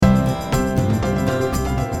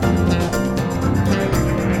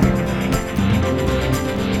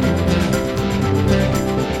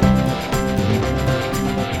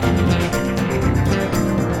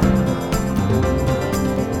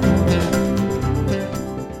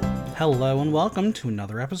Hello and welcome to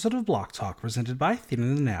another episode of Block Talk presented by Theater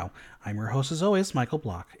in the Now. I'm your host as always, Michael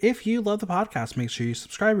Block. If you love the podcast, make sure you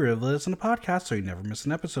subscribe or listen to the podcast so you never miss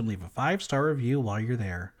an episode and leave a 5-star review while you're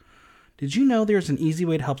there. Did you know there's an easy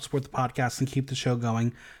way to help support the podcast and keep the show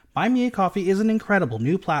going? Buy Me a Coffee is an incredible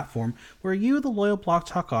new platform where you, the loyal Block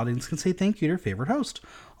Talk audience, can say thank you to your favorite host.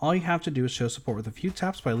 All you have to do is show support with a few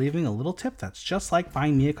taps by leaving a little tip that's just like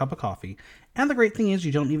buying me a cup of coffee. And the great thing is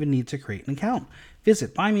you don't even need to create an account.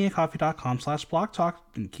 Visit buymeacoffee.com/blocktalk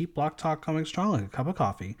and keep Block Talk coming strong like a cup of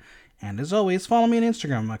coffee. And as always, follow me on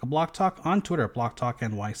Instagram, Michael Block Talk, on Twitter at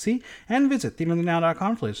BlockTalkNYC, and visit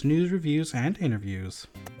theaterthenow.com for latest news, reviews, and interviews.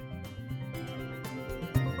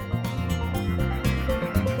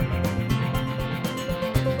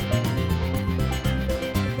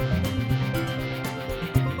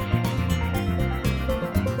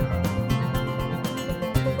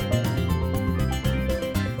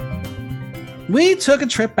 We took a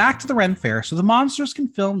trip back to the Ren Fair so the monsters can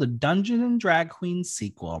film the Dungeon and Drag Queen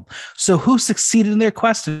sequel. So who succeeded in their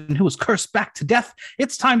quest and who was cursed back to death?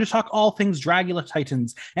 It's time to talk all things Dragula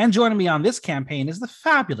Titans. And joining me on this campaign is the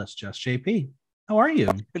fabulous Just JP. How are you?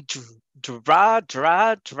 Dragula.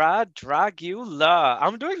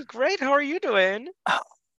 I'm doing great. How are you doing?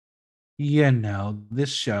 You know,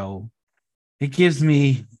 this show, it gives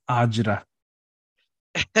me agita.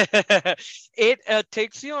 It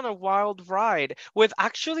takes you on a wild ride with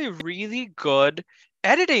actually really good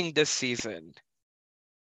editing this season.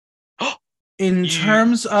 In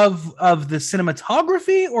terms of the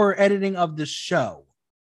cinematography or editing of the show?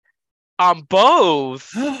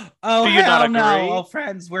 Both. Oh, do you not agree? No. Well,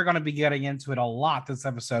 friends, we're going to be getting into it a lot this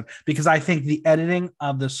episode because I think the editing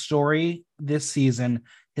of the story this season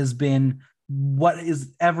has been what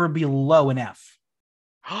is ever below an F.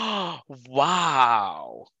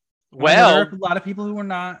 Wow. Well, there are a lot of people who are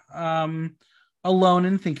not alone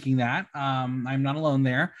in thinking that. I'm not alone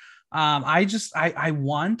there. I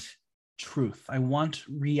want truth. I want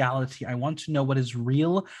reality. I want to know what is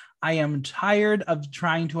real. I am tired of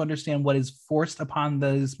trying to understand what is forced upon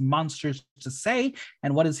those monsters to say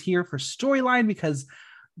and what is here for storyline because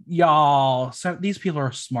these people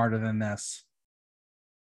are smarter than this.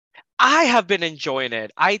 I have been enjoying it.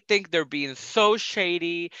 I think they're being so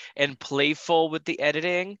shady and playful with the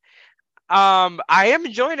editing. I am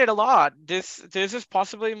enjoying it a lot. This is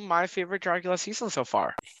possibly my favorite Dracula season so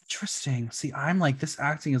far. Interesting. See, I'm like, this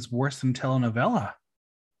acting is worse than telenovela.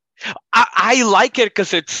 I like it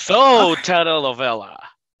because it's so telenovela.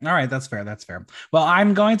 All right, that's fair. That's fair. Well,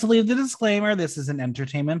 I'm going to leave the disclaimer. This is an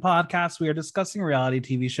entertainment podcast. We are discussing reality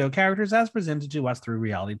TV show characters as presented to us through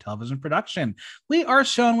reality television production. We are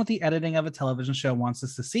shown what the editing of a television show wants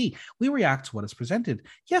us to see. We react to what is presented.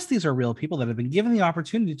 Yes, these are real people that have been given the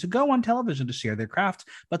opportunity to go on television to share their craft,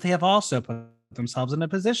 but they have also put themselves in a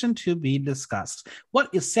position to be discussed. What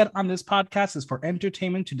is said on this podcast is for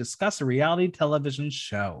entertainment to discuss a reality television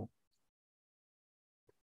show.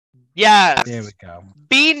 Yes. There we go.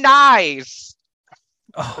 Be nice.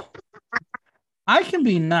 Oh, I can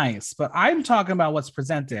be nice, but I'm talking about what's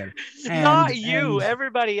presented. Not you.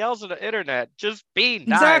 Everybody else on the internet. Just be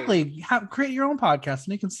nice. Exactly. Create your own podcast,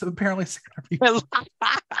 and you can apparently say whatever you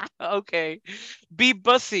Okay. Be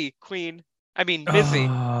bussy, queen. I mean, busy.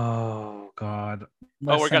 Oh God.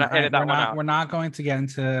 Listen, we're gonna edit that one out. We're not going to get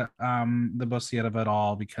into the bussy of it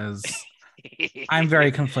all because I'm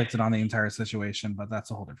very conflicted on the entire situation, but that's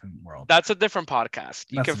a whole different world. That's a different podcast.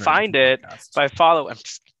 You can find it by following.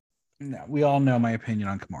 No, we all know my opinion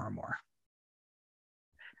on Kimura Moore.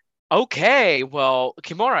 Okay, well,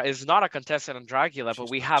 Kimura is not a contestant on Dragula, but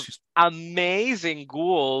we have amazing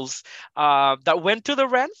ghouls that went to the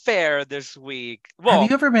Ren Fair this week. Well, have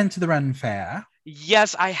you ever been to the Ren Fair?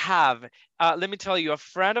 Yes, I have. Let me tell you, a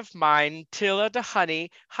friend of mine, Tilla the Honey.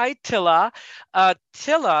 Hi, Tilla.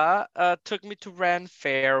 Tilla took me to Ren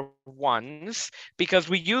Fair once because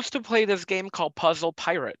we used to play this game called Puzzle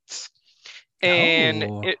Pirates.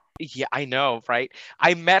 And yeah, I know, right?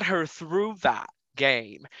 I met her through that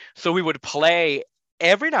game. So we would play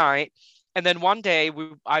every night. And then one day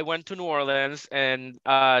I went to New Orleans and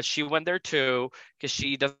she went there too because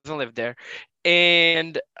she doesn't live there.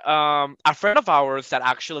 And a friend of ours that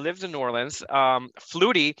actually lives in New Orleans,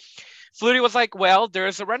 Flutie was like, well,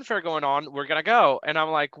 there's a Ren Fair going on. We're going to go. And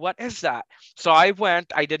I'm like, what is that? So I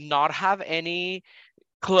went. I did not have any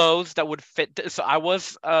clothes that would fit. So I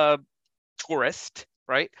was a tourist,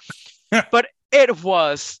 right? But it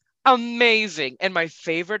was amazing. And my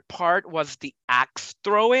favorite part was the axe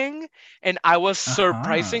throwing. And I was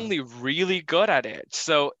surprisingly really good at it.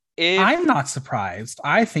 So I'm not surprised.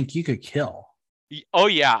 I think you could kill. Oh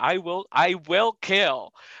yeah, I will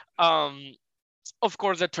kill. Of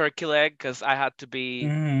course, a turkey leg because I had to be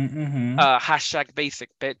Mm-hmm. hashtag basic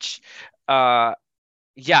bitch. Uh,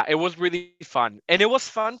 yeah, it was really fun, and it was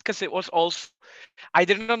fun because it was also I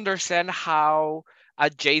didn't understand how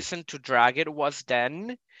adjacent to drag it was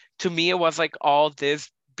then. To me, it was like all these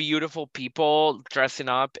beautiful people dressing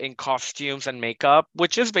up in costumes and makeup,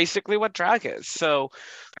 which is basically what drag is. So,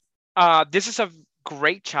 this is a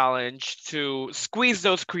great challenge to squeeze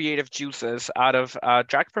those creative juices out of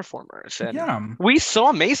drag performers, and Yeah, we saw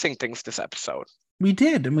amazing things this episode. we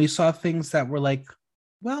did. And we saw things that were like,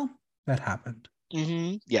 well, that happened.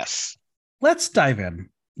 Yes. Let's dive in.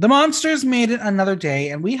 The monsters made it another day,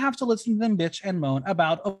 and we have to listen to them bitch and moan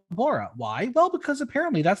about Abora. Why? Well, because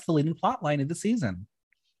apparently that's the leading plot line of the season.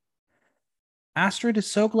 Astrid is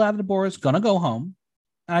so glad that Abora is gonna go home.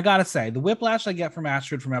 And I gotta say, the whiplash I get from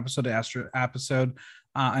Astrid from episode to episode,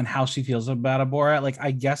 and how she feels about Abora, like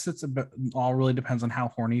I guess all really depends on how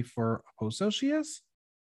horny for Hoso she is.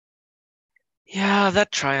 Yeah,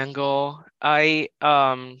 that triangle.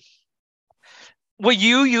 Well,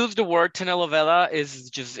 you use the word telenovela is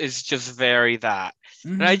just very that.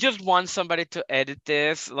 And I Mm-hmm. just want somebody to edit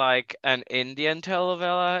this like an Indian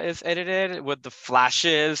telenovela is edited with the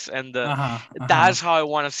flashes and the Uh huh. Uh huh. that's how I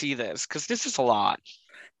want to see this because this is a lot.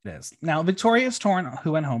 It is. Now, Victoria is torn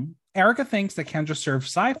who went home. Erica thinks that Kendra served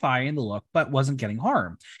sci-fi in the look, but wasn't getting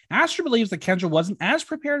horror. Astra believes that Kendra wasn't as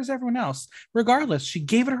prepared as everyone else. Regardless, she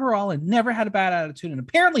gave it her all and never had a bad attitude. And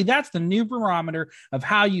apparently that's the new barometer of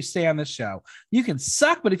how you stay on this show. You can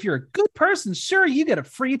suck, but if you're a good person, sure, you get a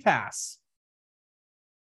free pass.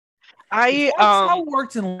 If I that's how it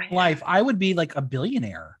worked in life, I would be like a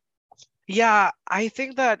billionaire. Yeah, I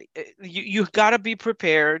think that you gotta be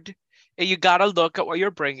prepared and you gotta look at what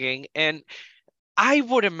you're bringing. And I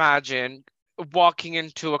would imagine walking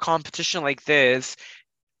into a competition like this.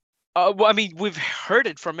 Well, I mean, we've heard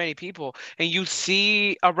it from many people, and you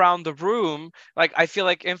see around the room, like I feel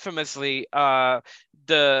like infamously,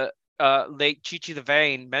 the late Chichi the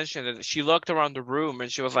Vane mentioned it. She looked around the room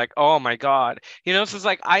and she was like, "Oh my God," So it's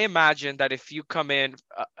like I imagine that if you come in,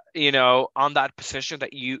 on that position,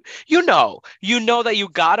 that you know that you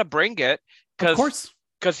gotta bring it Of because course.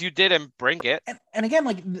 you didn't bring it. And again,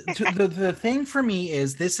 like the thing for me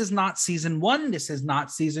is this is not season one. This is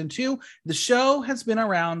not season two. The show has been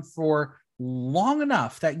around for long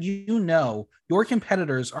enough that you know your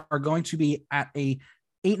competitors are going to be at a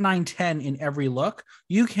 8, 9, 10 in every look.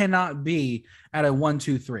 You cannot be at a 1,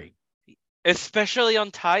 2, 3. Especially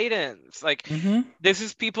on Titans. Like Mm-hmm. this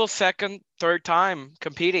is people's second, third time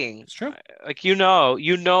competing. It's true. Like you know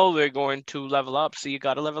they're going to level up, so you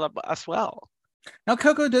got to level up as well. Now,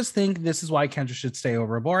 Coco does think this is why Kendra should stay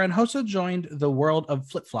over Abora, and Hoso joined the world of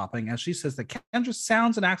flip flopping as she says that Kendra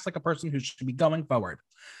sounds and acts like a person who should be going forward.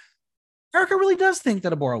 Erica really does think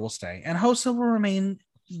that Abora will stay, and Hosa will remain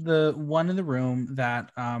the one in the room that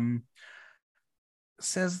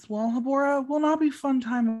says, well, Abora will not be fun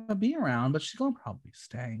time to be around, but she's going to probably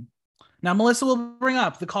stay. Now, Melissa will bring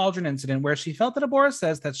up the cauldron incident where she felt that Abora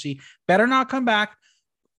says that she better not come back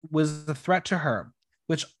was a threat to her,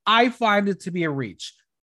 which I find it to be a reach.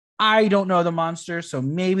 I don't know the monster, so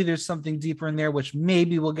maybe there's something deeper in there, which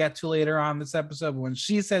maybe we'll get to later on this episode. But when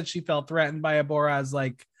she said she felt threatened by Abora, I was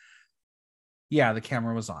like, yeah, the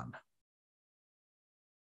camera was on.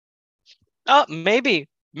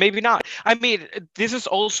 Maybe not. I mean, this is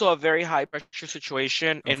also a very high pressure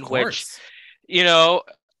situation Of in which, course. you know,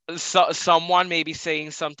 someone may be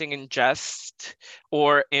saying something in jest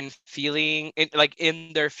or in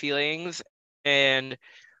their feelings, and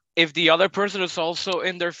if the other person is also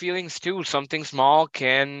in their feelings too, something small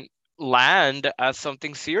can land as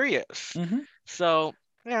something serious. Mm-hmm. So,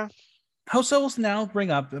 yeah. Hoso will now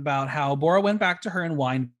bring up about how Bora went back to her and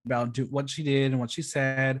whined about what she did and what she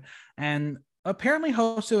said. And apparently,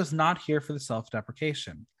 Hoso is not here for the self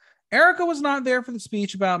deprecation. Erica was not there for the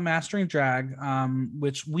speech about mastering drag,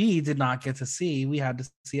 which we did not get to see. We had to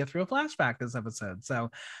see it through a flashback this episode. So,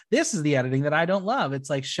 this is the editing that I don't love. It's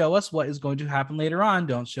like, show us what is going to happen later on.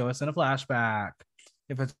 Don't show us in a flashback.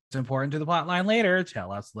 If it's important to the plot line later,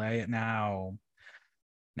 tell us lay it now.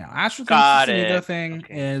 Now, Astra thinks it's Got an ego it. thing,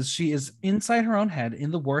 Okay. is she is inside her own head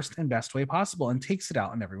in the worst and best way possible and takes it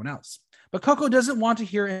out on everyone else. But Coco doesn't want to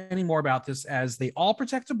hear any more about this as they all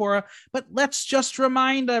protect Abora. But let's just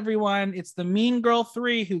remind everyone it's the Mean Girl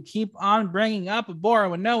 3 who keep on bringing up Abora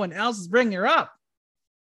when no one else is bringing her up.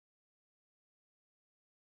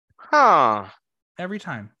 Huh. Every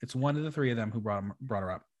time. It's one of the three of them who brought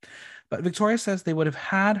her up. But Victoria says they would have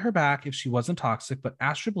had her back if she wasn't toxic, but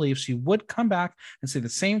Astra believes she would come back and say the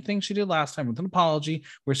same thing she did last time with an apology,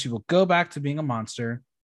 where she will go back to being a monster.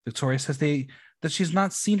 Victoria says they that she's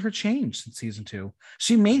not seen her change since season 2.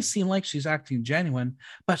 She may seem like she's acting genuine,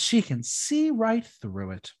 but she can see right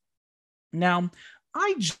through it. Now,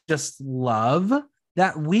 I just love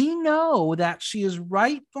that we know that she is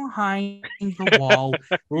right behind the wall,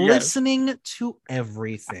 Yes. listening to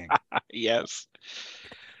everything. Yes.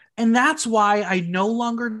 And that's why I no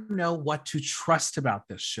longer know what to trust about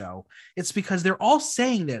this show. It's because they're all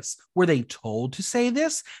saying this. Were they told to say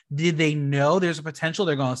this? Did they know there's a potential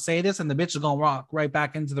they're going to say this and the bitch is going to walk right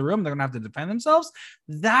back into the room? They're going to have to defend themselves.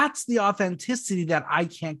 That's the authenticity that I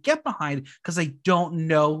can't get behind because I don't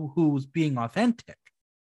know who's being authentic.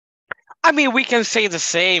 I mean, we can say the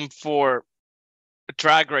same for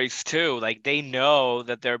Drag Race too. Like they know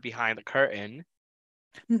that they're behind the curtain.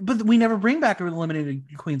 But we never bring back eliminated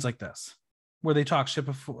queens like this, where they talk shit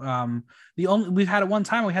before. We've had it one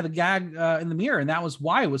time. We had a gag in the mirror, and that was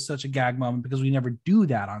why it was such a gag moment because we never do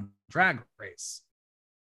that on Drag Race.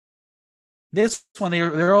 This one,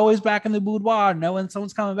 they're always back in the boudoir, knowing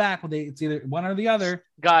someone's coming back. It's either one or the other.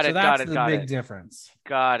 Got So it. that's Got it. the Got big it. difference.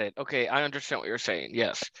 Got it. Okay, I understand what you're saying.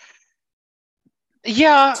 Yes.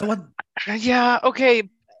 Yeah. So what? Yeah. Okay.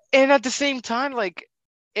 And at the same time, like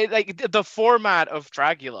the format of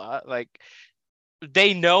Dragula, like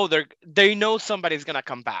they know somebody's gonna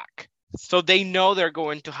come back, so they know they're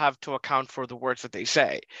going to have to account for the words that they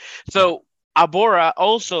say. So Abora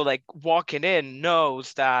also, like walking in,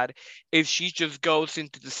 knows that if she just goes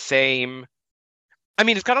into the same, I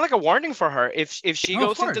mean, it's kind of like a warning for her. If she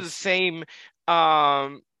Oh, of goes into the course. same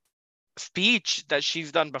speech that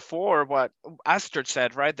she's done before, what Astrid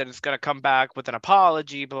said, right? That it's gonna come back with an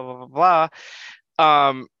apology, blah blah blah blah.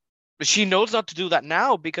 She knows not to do that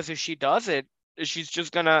now because if she does it, she's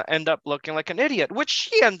just gonna end up looking like an idiot, which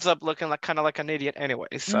she ends up looking like kind of like an idiot anyway.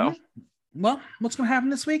 So Well, what's going to happen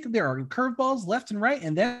this week? There are curveballs left and right,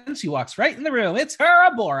 and then she walks right in the room. It's her,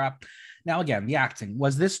 Abora. Now, again, the acting.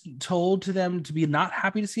 Was this told to them to be not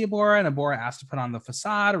happy to see Abora, and Abora asked to put on the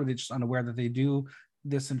facade, or were they just unaware that they do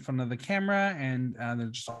this in front of the camera and they're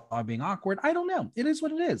just all being awkward? I don't know. It is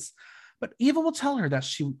what it is. But Eva will tell her that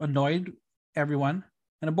she annoyed everyone,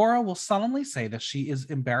 and Abora will solemnly say that she is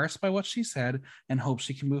embarrassed by what she said and hopes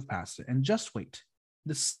she can move past it. And just wait.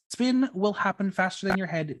 The spin will happen faster than your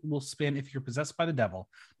head will spin if you're possessed by the devil.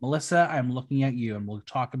 Melissa, I'm looking at you, and we'll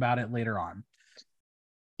talk about it later on.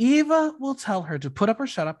 Eva will tell her to put up or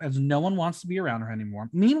shut up as no one wants to be around her anymore.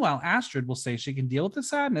 Meanwhile, Astrid will say she can deal with the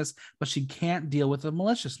sadness, but she can't deal with the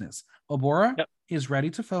maliciousness. Abora is ready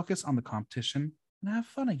to focus on the competition and have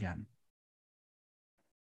fun again.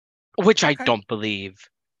 which I don't believe.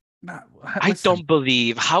 I don't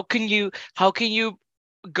believe. How can you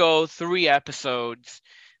go 3 episodes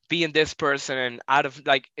being this person and out of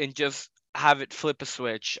and just have it flip a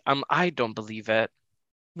switch? I don't believe it.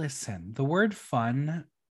 Listen, the word fun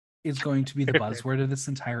is going to be the buzzword of this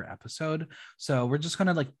entire episode. So we're just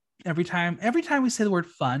gonna every time we say the word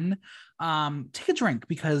fun, take a drink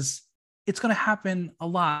because it's gonna happen a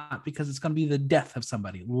lot because it's gonna be the death of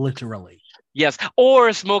somebody, literally. Yes,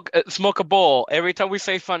 or smoke a bowl. Every time we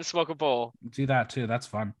say fun, smoke a bowl. Do that too. That's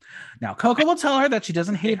fun. Now, Coco will tell her that she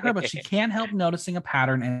doesn't hate her, but she can't help noticing a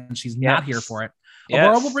pattern and she's not here for it. Yes.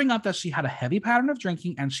 Abora will bring up that she had a heavy pattern of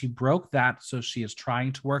drinking and she broke that, so she is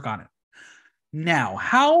trying to work on it. Now,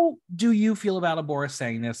 how do you feel about Abora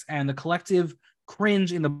saying this and the collective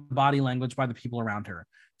cringe in the body language by the people around her?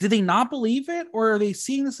 Did they not believe it, or are they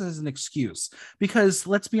seeing this as an excuse? Because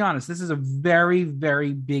let's be honest, this is a very,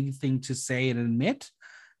 very big thing to say and admit.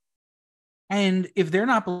 And if they're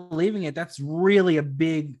not believing it, that's really a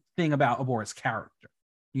big thing about Abora's character.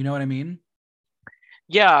 You know what I mean?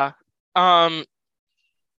 Yeah. I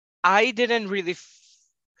didn't really.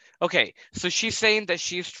 Okay, so she's saying that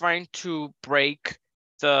she's trying to break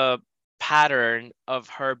the pattern of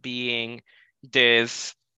her being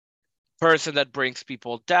this person that brings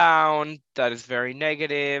people down, that is very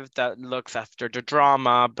negative, that looks after the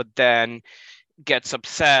drama, but then gets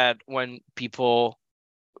upset when people,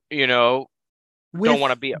 don't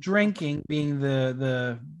want to be drinking being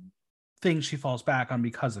the thing she falls back on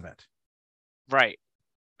because of it. Right.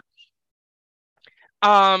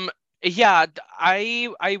 Yeah,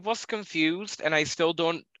 I was confused and I still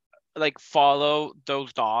don't follow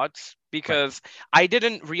those dots because I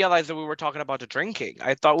didn't realize that we were talking about the drinking.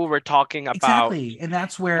 I thought we were talking about exactly, and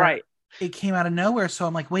that's where it came out of nowhere. So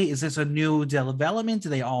I'm like, wait, is this a new development? Do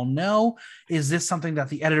they all know? Is this something that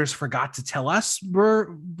the editors forgot to tell us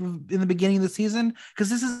in the beginning of the season? Because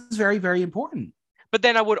this is very, very important. But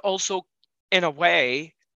then I would also, in a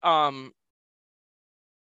way, I'm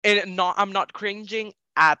not cringing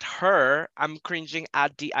at her. I'm cringing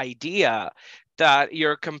at the idea that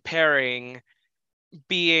you're comparing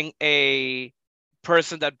being a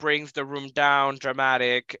person that brings the room down,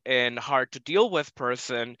 dramatic and hard to deal with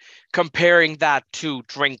person, comparing that to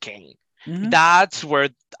drinking. Mhm. That's where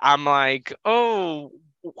I'm like, oh,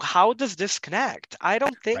 how does this connect? I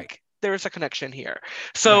don't Right. think there's a connection here. Right.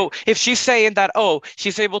 So if she's saying that, oh,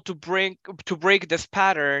 she's able to break this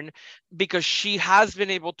pattern because she has been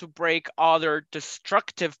able to break other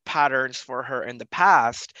destructive patterns for her in the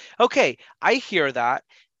past, okay, I hear that.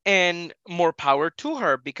 And more power to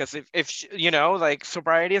her, because if she, like,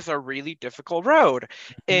 sobriety is a really difficult road,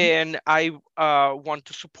 Mhm. and I want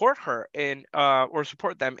to support her in or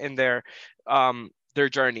support them in their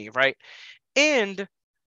journey, right? And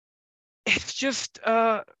it's just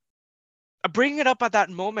bringing it up at that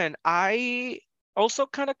moment, I also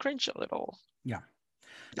kind of cringe a little. Yeah.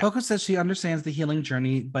 Yeah. Coco says she understands the healing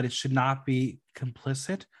journey, but it should not be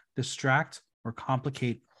complicit, distract, or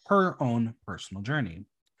complicate her own personal journey.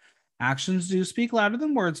 Actions do speak louder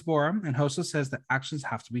than words, Bora, and Hosta says that actions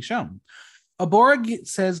have to be shown. Abora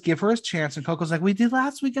says give her a chance, and Coco's like, we did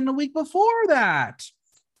last week and the week before that.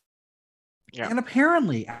 Yeah. And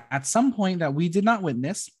apparently, at some point that we did not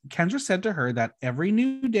witness, Kendra said to her that every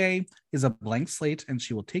new day is a blank slate and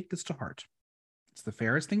she will take this to heart. It's the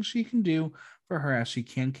fairest thing she can do for her as she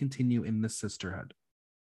can continue in the sisterhood.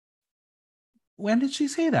 When did she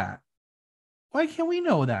say that? Why can't we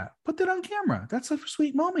know that? Put that on camera. That's a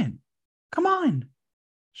sweet moment. Come on,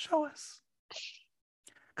 show us.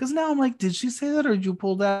 Because now I'm like, did she say that or did you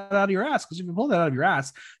pull that out of your ass? Because if you pull that out of your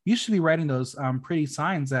ass, you should be writing those pretty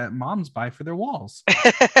signs that moms buy for their walls.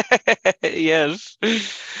 Yes.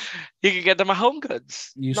 You can get them at Home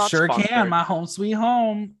Goods. You Not sure can. sponsored. My home sweet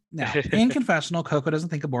home. Now, in confessional, Coco doesn't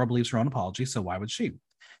think Abora believes her own apology, so why would she?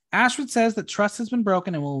 Ashford says that trust has been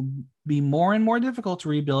broken and will be more and more difficult to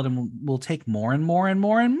rebuild and will take more and more and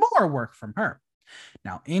more and more work from her.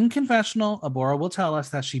 Now, in confessional, Abora will tell us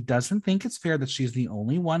that she doesn't think it's fair that she's the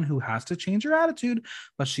only one who has to change her attitude,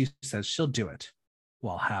 but she says she'll do it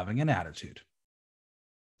while having an attitude.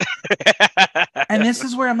 And this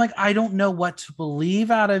is where I'm like, I don't know what to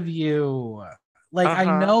believe out of you. Like,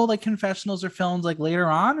 I know like confessionals are filmed like later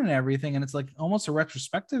on and everything, and it's like almost a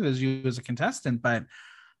retrospective as you as a contestant, but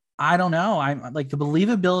I don't know. I'm like, the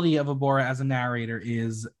believability of Abora as a narrator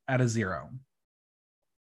is at a 0.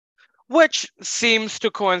 Which seems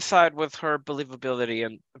to coincide with her believability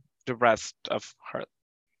and the rest of her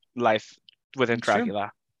life within It's true. Dragula.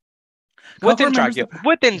 Coco remembers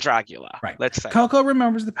Within Dragula, right. let's say. Coco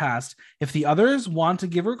remembers the past. If the others want to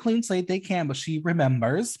give her a clean slate, they can, but she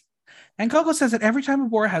remembers. And Coco says that every time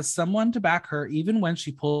Abora has someone to back her, even when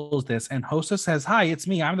she pulls this, and Hosta says, hi, it's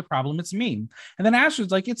me. I'm the problem. It's me. And then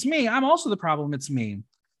Ashford's like, it's me. I'm also the problem. It's me.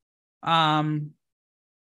 And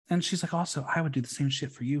she's like, also, I would do the same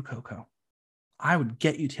shit for you, Coco. I would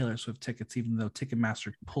get you Taylor Swift tickets, even though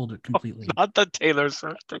Ticketmaster pulled it completely. Oh, not the Taylor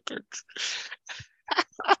Swift tickets.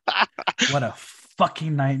 What a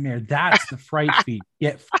fucking nightmare. That's the fright feed.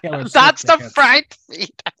 Get Taylor Swift That's tickets. the fright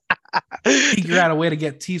feed. Figure out a way to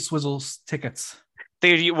get T-Swizzle's tickets.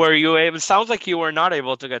 Were you able? It sounds like you were not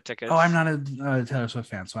able to get tickets. Oh, I'm not a Taylor Swift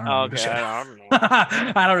fan, so I don't really Okay, I don't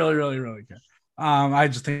know. I don't really care. I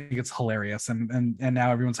just think it's hilarious, and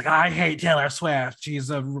now everyone's like, I hate Taylor Swift. She's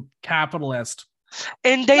a capitalist.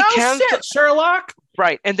 And they canceled Sherlock.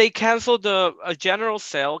 Right, and they canceled the general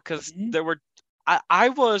sale because there were. I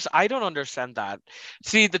don't understand that.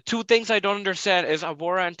 See, the two things I don't understand is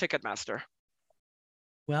Avora and Ticketmaster.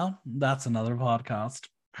 Well, that's another podcast.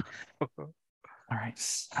 All right,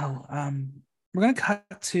 so we're gonna cut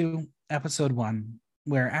to episode 1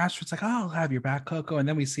 where Astrid's like, oh, I'll have your back, Coco, and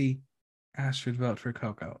then we see Astrid vote for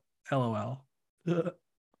Coco. LOL.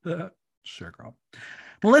 Sure, girl.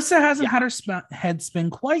 Melissa hasn't had her head spin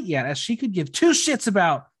quite yet, as she could give 2 shits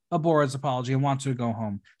about Abora's apology and wants her to go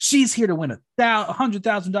home. She's here to win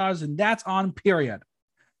 $100,000, and that's on period.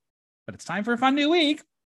 But it's time for a fun new week.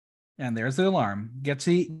 And there's the alarm. Get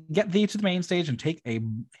thee to the main stage and take a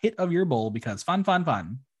hit of your bowl, because fun.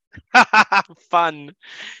 Fun.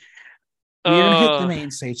 We're going to hit the main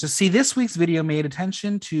stage. To see this week's video made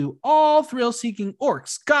attention to all thrill-seeking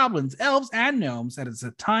orcs, goblins, elves, and gnomes. That it's a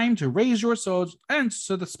time to raise your swords,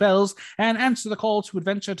 answer the spells, and answer the call to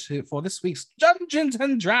adventure for this week's Dungeons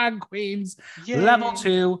and Drag Queens Level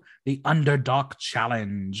 2, the Underdark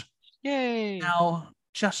Challenge. Yay! Now,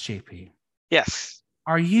 just JP. Yes.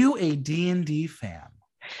 Are you a D&D fan?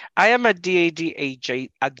 I am a D&D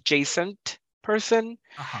adjacent person.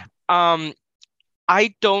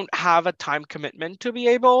 I don't have a time commitment to be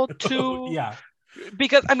able to.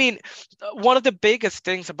 Because I mean, one of the biggest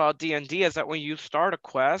things about D&D is that when you start a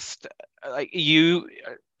quest, like you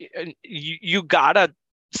gotta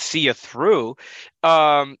see it through.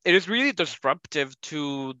 It is really disruptive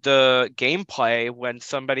to the gameplay when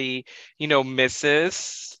somebody,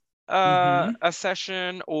 misses Mm-hmm. a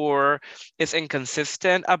session or is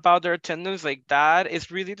inconsistent about their attendance. Like that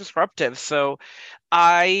is really disruptive. So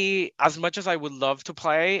as much as I would love to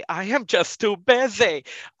play, I am just too busy.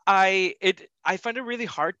 I find it really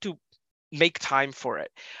hard to make time for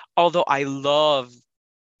it. Although I love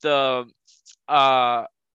the uh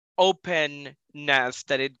openness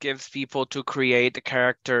that it gives people to create the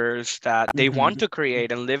characters that they want Mm-hmm. to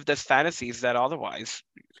create and live these fantasies that otherwise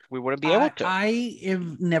we wouldn't be able I to. I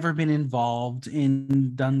have never been involved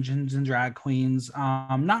in Dungeons and Drag Queens,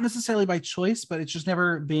 not necessarily by choice, but it's just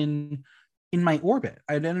never been in my orbit.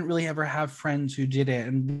 I didn't really ever have friends who did it,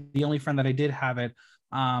 and the only friend that I did have it,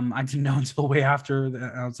 I didn't know until way after.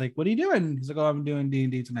 I was like, "What are you doing?" He's like, "Oh, I'm doing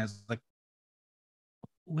D&D tonight." I was like,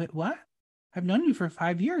 "Wait, what? I've known you for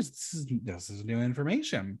 5 years. This is new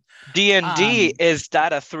information." D&D, Um, is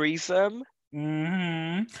that a threesome?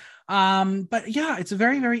 hmm but yeah, it's a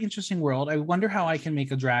very, very interesting world. I wonder how I can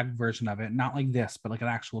make a drag version of it, not like this, but like an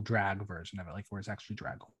actual drag version of it, like where it's actually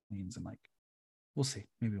drag queens and like we'll see,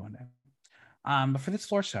 maybe one day. But for this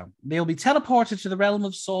floor show, they'll be teleported to the realm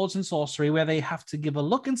of swords and sorcery, where they have to give a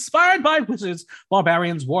look inspired by wizards,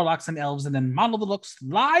 barbarians, warlocks, and elves, and then model the looks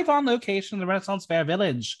live on location in the Renaissance Fair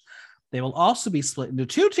Village. They will also be split into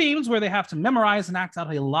two teams where they have to memorize and act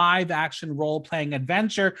out a live action role playing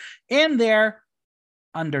adventure in their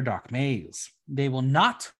Underdark Maze. They will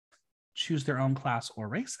not choose their own class or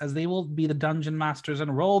race, as they will be the dungeon masters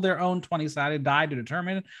and roll their own 20-sided die to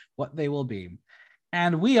determine what they will be.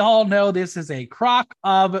 And we all know this is a crock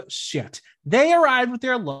of shit. They arrived with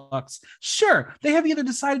their looks. Sure, they have either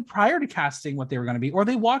decided prior to casting what they were going to be, or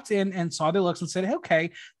they walked in and saw their looks and said,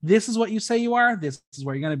 okay, this is what you say you are. This is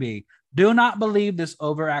what you're going to be. Do not believe this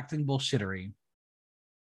overacting bullshittery.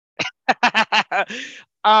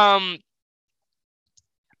 um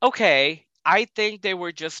okay, I think they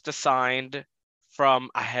were just assigned from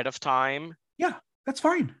ahead of time, Yeah, that's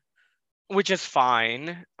fine. which is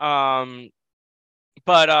fine.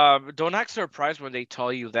 But don't act surprised when they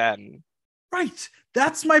tell you then. Right.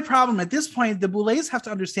 That's my problem. At this point, the Boulets have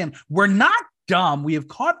to understand we're not dumb. We have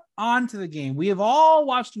caught on to the game. We have all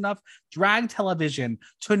watched enough drag television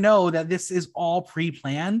to know that this is all pre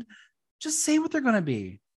planned. Just say what they're going to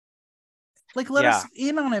be. Like, let Yeah. us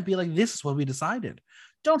in on it. Be like, this is what we decided.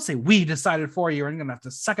 Don't say we decided for you and you're going to have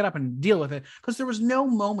to suck it up and deal with it. Because there was no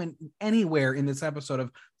moment anywhere in this episode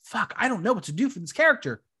of, fuck, I don't know what to do for this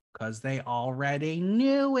character. Because they already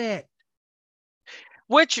knew it.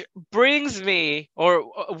 Which brings me,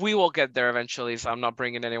 or we will get there eventually, so I'm not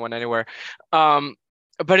bringing anyone anywhere. Um,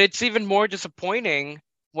 but it's even more disappointing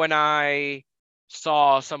when I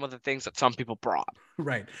saw some of the things that some people brought.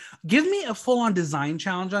 Right. Give me a full on design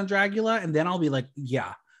challenge on Dragula, and then I'll be like,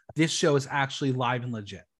 yeah, this show is actually live and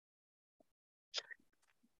legit.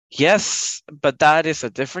 Yes, but that is a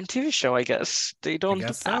different TV show, I guess. They I don't do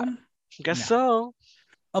guess that. so. I guess No. so.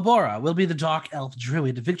 Abora will be the dark elf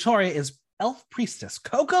druid. Victoria is elf priestess.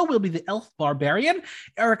 Coco will be the elf barbarian.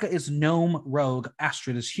 Erica is gnome rogue.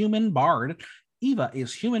 Astrid is human bard. Eva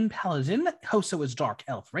is human paladin. Hoso is dark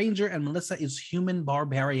elf ranger. And Melissa is human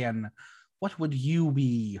barbarian. What would you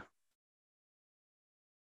be?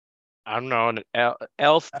 I don't know. An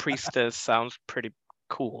elf priestess sounds pretty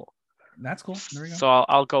cool. That's cool. There we go. So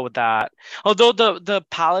I'll go with that. Although the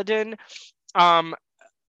paladin, um,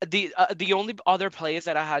 the only other place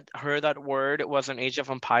that I had heard that word was in Age of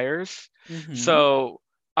Empires. Mm-hmm. So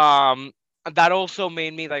that also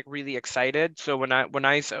made me like really excited. So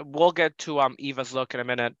we'll get to Eva's look in a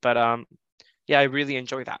minute, but yeah, I really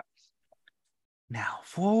enjoy that. Now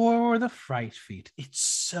for the fright feat. It's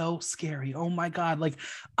so scary. Oh my god. Like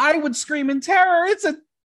I would scream in terror. It's a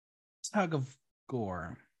tug of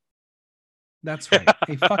gore. That's right.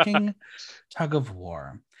 A fucking tug of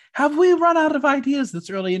war. Have we run out of ideas this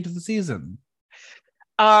early into the season?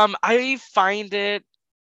 I find it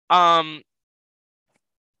um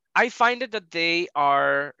I find it that they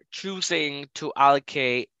are choosing to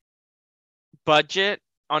allocate budget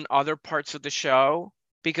on other parts of the show,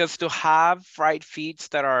 because to have fright feats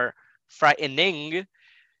that are frightening,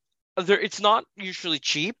 it's not usually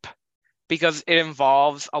cheap, because it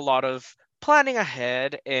involves a lot of planning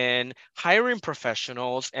ahead and hiring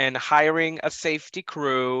professionals and hiring a safety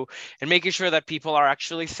crew and making sure that people are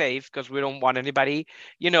actually safe, because we don't want anybody,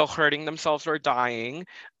 hurting themselves or dying.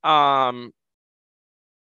 Um,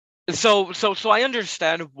 so I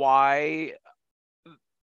understand why,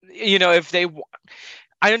 if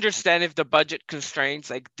I understand if the budget constraints,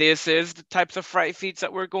 like this is the types of fright feats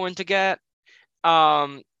that we're going to get.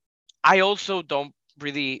 Um, I also don't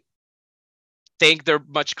really think they're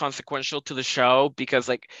much consequential to the show because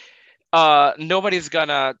like nobody's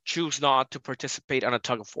gonna choose not to participate on a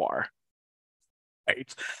tug of war.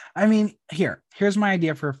 Right. I mean, here's my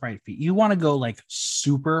idea for a fight feat. You want to go like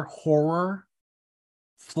super horror,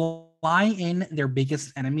 fly in their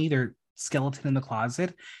biggest enemy, their skeleton in the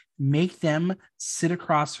closet, make them sit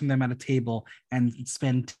across from them at a table and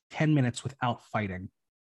spend 10 minutes without fighting.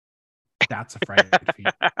 That's a fright feat.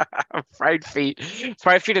 Fright feet.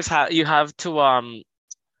 Fright feet is how you have to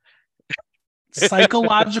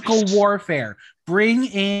Psychological warfare. Bring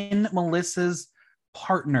in Melissa's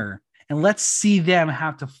partner and let's see them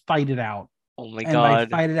have to fight it out. Oh my And by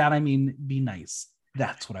God. fight it out, I mean be nice.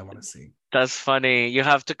 That's what I want to see. That's funny. You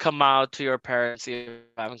have to come out to your parents. You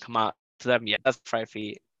haven't come out to them yet. That's fright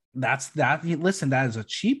feet. That's that. Listen, that is a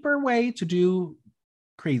cheaper way to do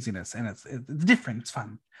craziness, and it's different. It's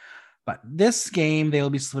fun. But this game, they will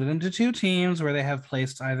be split into two teams where they have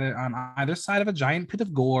placed either on either side of a giant pit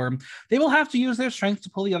of gore. They will have to use their strength to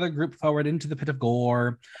pull the other group forward into the pit of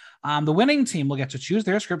gore. The winning team will get to choose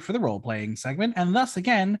their script for the role-playing segment, and thus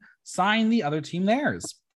again sign the other team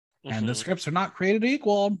theirs. Mm-hmm. And the scripts are not created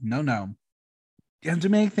equal. No. And to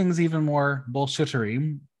make things even more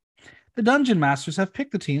bullshittery, the Dungeon Masters have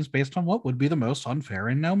picked the teams based on what would be the most unfair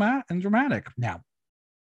and dramatic. Now,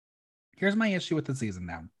 here's my issue with the season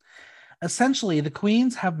now. Essentially, the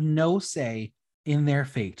queens have no say in their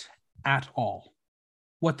fate at all.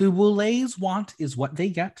 What the Boulets want is what they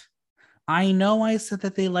get. I know I said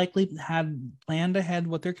that they likely had planned ahead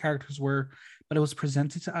what their characters were, but it was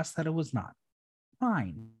presented to us that it was not.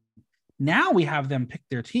 Fine. Now we have them pick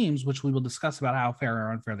their teams, which we will discuss about how fair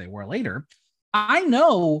or unfair they were later. I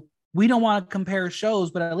know we don't want to compare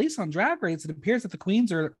shows, but at least on Drag Race, it appears that the queens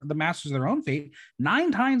are the masters of their own fate.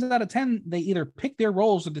 9 times out of 10, they either pick their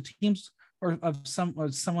roles or the teams or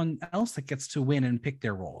someone else that gets to win and pick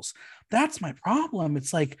their roles. That's my problem.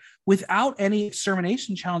 It's like without any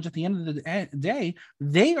extermination challenge at the end of the day,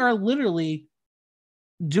 they are literally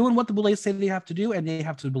doing what the Boulets say they have to do, and they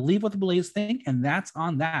have to believe what the Boulets think, and that's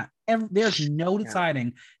on that. There's no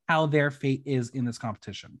deciding how their fate is in this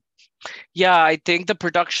competition. Yeah, I think the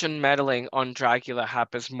production meddling on Dragula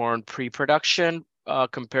happens more in pre-production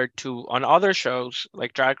compared to on other shows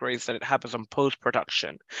like Drag Race, that it happens on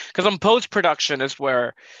post-production. Because on post-production is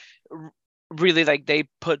where really like they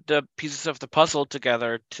put the pieces of the puzzle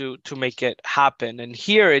together to make it happen. And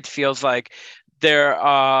here it feels like they're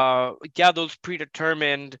those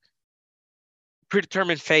predetermined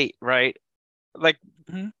fate, right? Like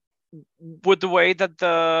with the way that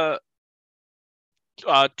the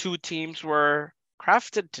two teams were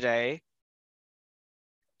crafted today.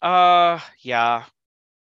 Yeah,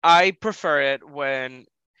 I prefer it when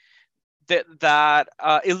that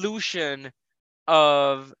illusion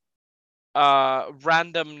of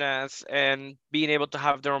randomness and being able to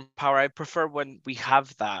have their own power. I prefer when we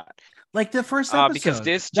have that. Like the first episode. Because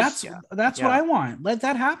this that's what I want. Let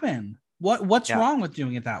that happen. What's wrong with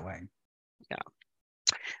doing it that way? Yeah.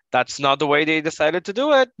 That's not the way they decided to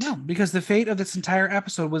do it. No, because the fate of this entire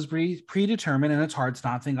episode was predetermined, and it's hard to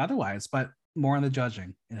not think otherwise, but more on the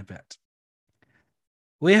judging in a bit.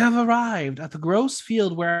 We have arrived at the Gross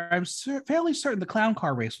Field where I'm fairly certain the clown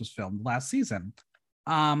car race was filmed last season.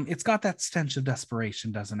 It's got that stench of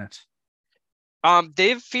desperation, doesn't it?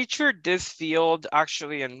 They've featured this field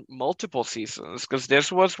actually in multiple seasons, because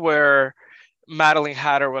this was where Madeline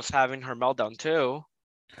Hatter was having her meltdown too.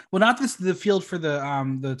 Well, not the field for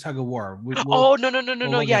the tug of war.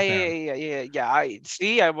 No. Yeah.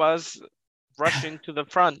 I was rushing to the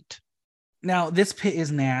front. Now, this pit is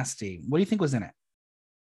nasty. What do you think was in it?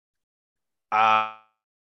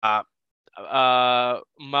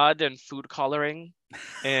 Mud and food coloring.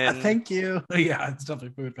 And thank you. Yeah, it's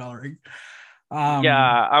definitely food coloring. I'm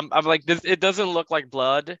like this. It doesn't look like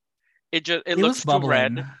blood. It looks too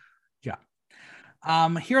red. Yeah.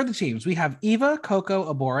 Here are the teams. We have Eva,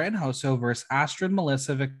 Coco, Abora, and Hoso versus Astrid,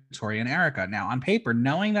 Melissa, Victoria, and Erica. Now, on paper,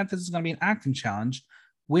 knowing that this is going to be an acting challenge,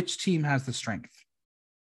 which team has the strength?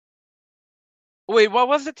 Wait, what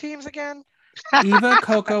was the teams again? Eva,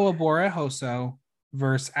 Coco, Abora, Hoso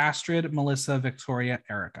versus Astrid, Melissa, Victoria,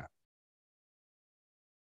 Erica.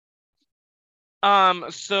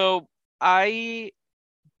 So I'm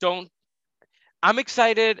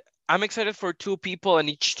excited for 2 people in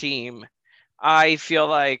each team. I feel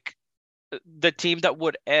like the team that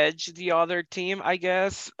would edge the other team, I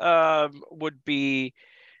guess, would be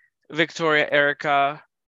Victoria, Erica.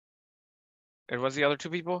 And what's the other 2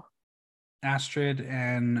 people? Astrid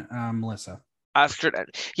and Melissa. Astrid.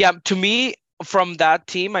 Yeah, to me, from that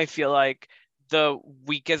team, I feel like the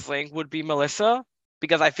weakest link would be Melissa.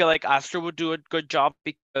 because I feel like Astrid would do a good job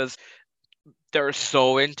because they're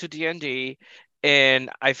so into D&D, and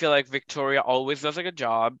I feel like Victoria always does a good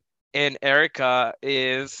job, and Erica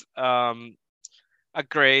is a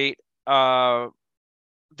great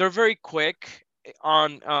they're very quick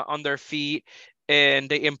on their feet, and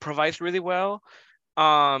they improvise really well.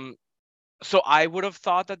 Um, so I would have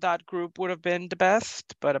thought that that group would have been the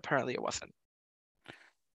best, but apparently it wasn't.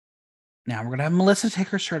 Now we're gonna have Melissa take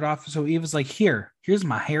her shirt off. So Eva's like, here's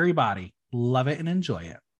my hairy body. Love it and enjoy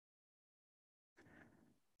it.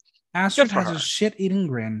 Good Astrid for has her. a shit-eating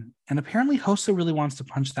grin, and apparently Hosta really wants to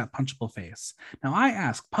punch that punchable face. Now I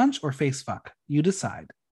ask, punch or face fuck? You decide.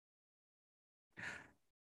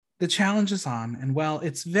 The challenge is on, and well,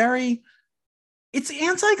 it's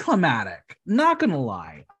anticlimactic, not gonna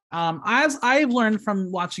lie. As I've learned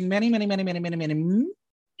from watching many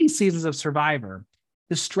seasons of Survivor,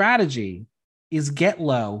 the strategy is get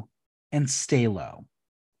low and stay low.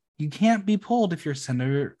 You can't be pulled if your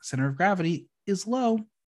center of gravity is low.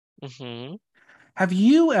 Mm-hmm. Have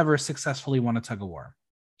you ever successfully won a tug of war?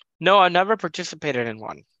 No, I never participated in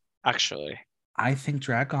one, actually. I think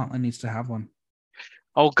Drag Gauntlet needs to have one.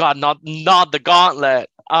 Oh God, not the gauntlet.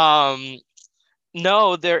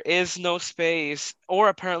 No, there is no space or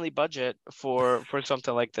apparently budget for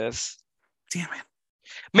something like this. Damn it.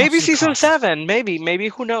 Maybe Much season cost. 7, maybe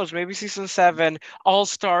who knows? Maybe season 7, All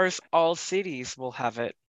Stars, All Cities will have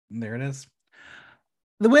it. There it is.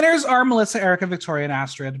 The winners are Melissa, Erica, Victoria, and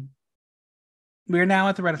Astrid. We are now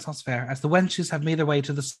at the Renaissance Fair as the wenches have made their way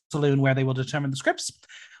to the saloon where they will determine the scripts.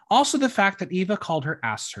 Also, the fact that Eva called her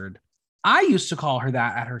Astrid. I used to call her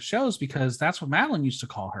that at her shows because that's what Madeline used to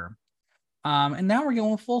call her. And now we're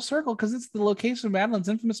going full circle because it's the location of Madeline's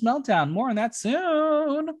infamous meltdown. More on that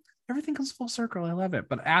soon. Everything comes full circle. I love it.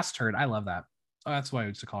 But Astrid, I love that. Oh, that's why I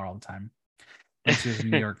used to call her all the time. When she was a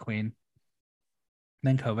New York queen.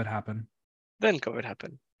 Then COVID happened. All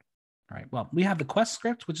right. Well, we have the quest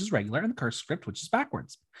script, which is regular, and the curse script, which is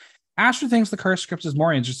backwards. Astrid thinks the curse script is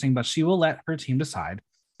more interesting, but she will let her team decide.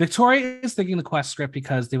 Victoria is thinking the quest script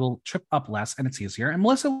because they will trip up less and it's easier. And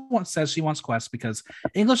Melissa says she wants quest because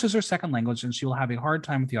English is her second language and she will have a hard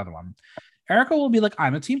time with the other one. Erica will be like,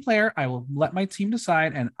 I'm a team player. I will let my team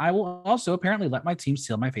decide. And I will also apparently let my team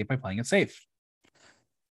seal my fate by playing it safe.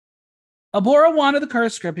 Abora wanted the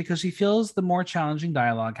curse script because she feels the more challenging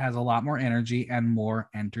dialogue has a lot more energy and more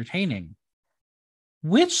entertaining.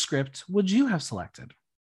 Which script would you have selected?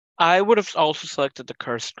 I would have also selected the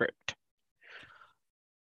curse script.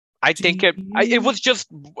 I think it was just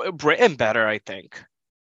written better, I think.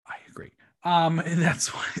 I agree.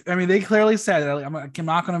 That's why, I mean, they clearly said, I'm not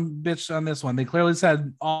going to bitch on this one. They clearly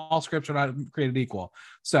said all scripts are not created equal.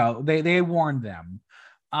 So they warned them.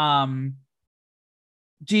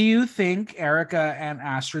 Do you think Erica and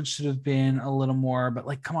Astrid should have been a little more, but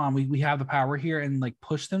like, come on, we have the power here and like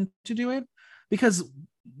push them to do it? Because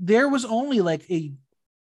there was only like a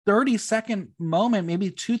 30-second moment, maybe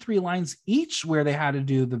 2-3 lines each where they had to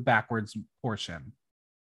do the backwards portion.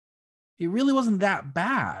 It really wasn't that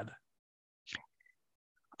bad.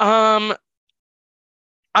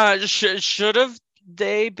 Should have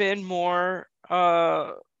they been more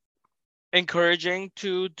encouraging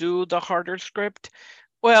to do the harder script?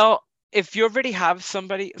 Well, if you already have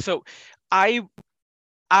somebody, so I,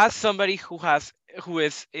 as somebody who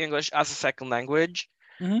is English as a second language,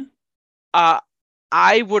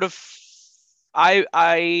 I would have,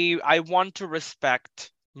 I want to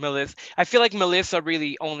respect Melissa. I feel like Melissa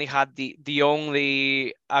really only had the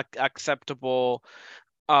only acceptable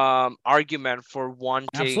argument for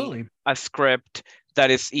wanting a script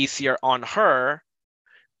that is easier on her.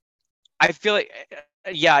 I feel like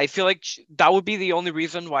that would be the only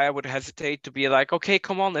reason why I would hesitate to be like, okay,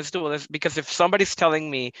 come on, let's do this. Because if somebody's telling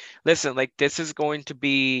me, listen, like this is going to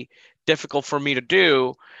be difficult for me to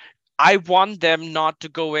do, I want them not to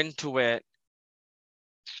go into it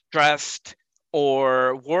stressed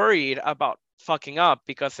or worried about fucking up,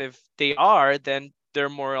 because if they are, then they're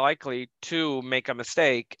more likely to make a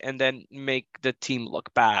mistake and then make the team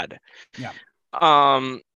look bad. Yeah.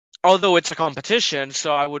 Although it's a competition,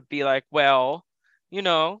 so I would be like, well, you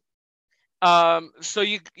know, so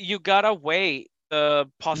you gotta weigh the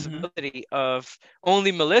possibility of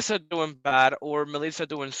only Melissa doing bad or Melissa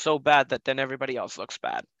doing so bad that then everybody else looks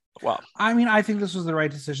bad. Well, I mean, I think this was the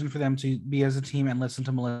right decision for them to be as a team and listen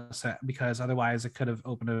to Melissa, because otherwise it could have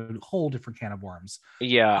opened a whole different can of worms.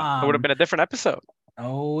 Yeah, it would have been a different episode.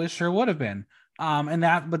 Oh, it sure would have been.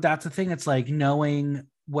 But that's the thing. It's like knowing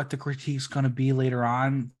what the critique's going to be later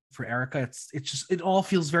on for Erica. It all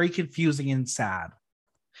feels very confusing and sad.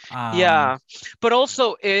 Um, Yeah, but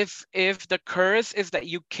also if the curse is that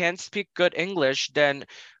you can't speak good English, then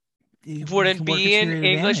you wouldn't can work it to being your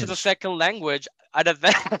English as a advantage. second language an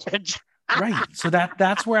advantage? Right. So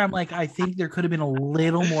that's where I'm like, I think there could have been a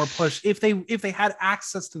little more push if they had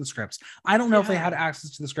access to the scripts. I don't know if they had Yeah,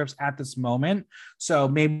 access to the scripts at this moment. So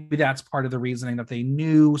maybe that's part of the reasoning that they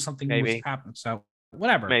knew something was maybe, happening. So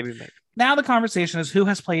whatever. maybe. Now the conversation is who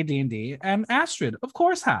has played D&D, and Astrid, of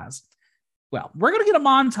course, has. Well, we're going to get a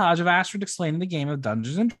montage of Astrid explaining the game of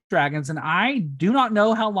Dungeons and Dragons, and I do not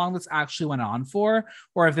know how long this actually went on for,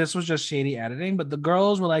 or if this was just shady editing, but the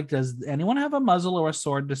girls were like, does anyone have a muzzle or a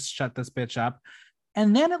sword to shut this bitch up?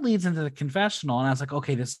 And then it leads into the confessional, and I was like,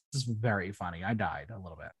 okay, this is very funny. I died a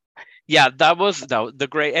little bit. Yeah, that was the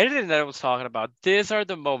great editing that I was talking about. These are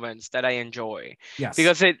the moments that I enjoy Yes,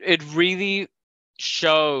 because it really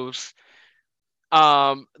shows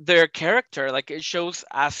their character. Like it shows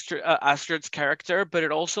Astrid's character, but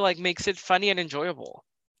it also like makes it funny and enjoyable.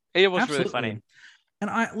 It was really absolutely. funny. And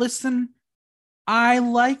I listen, I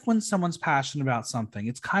like when someone's passionate about something.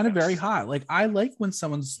 It's kind of very Yes. hot. Like I like when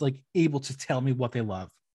someone's like able to tell me what they love.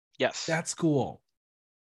 Yes. That's cool.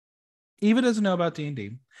 Eva doesn't know about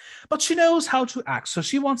D&D, but she knows how to act. So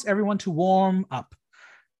she wants everyone to warm up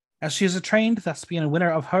as she is a trained thespian and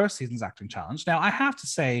winner of her season's acting challenge. Now, I have to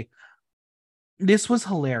say, this was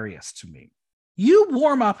hilarious to me. You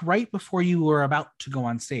warm up right before you were about to go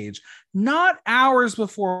on stage, not hours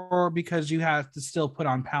before because you have to still put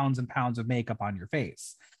on pounds and pounds of makeup on your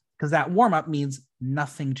face, because that warm up means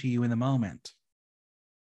nothing to you in the moment.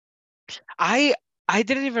 I I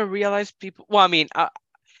didn't even realize people. Well, I mean,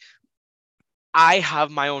 I have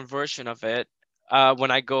my own version of it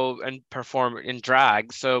when I go and perform in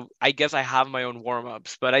drag. So I guess I have my own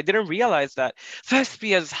warm-ups, but I didn't realize that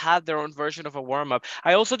thespians had their own version of a warm-up.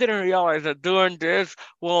 I also didn't realize that doing this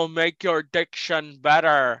will make your diction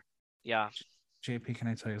better. Yeah. JP, can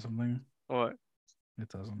I tell you something? What? It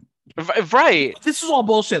doesn't. Right. This is all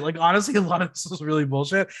bullshit. Like, honestly, a lot of this was really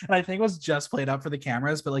bullshit. And I think it was just played up for the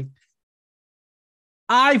cameras, but like,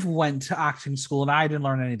 I've went to acting school and I didn't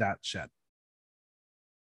learn any of that shit.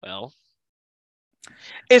 Well,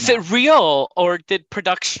 is Now, it real or did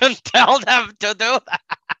production tell them to do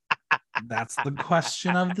that? that's the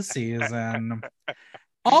question of the season.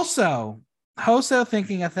 Also, Hoso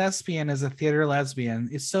thinking a thespian is a theater lesbian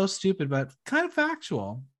is so stupid, but kind of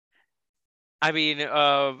factual. I mean,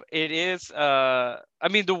 it is. I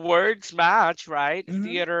mean, the words match, right? Mhm.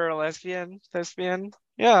 Theater, lesbian, thespian.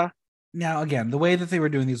 Yeah. Now, again, the way that they were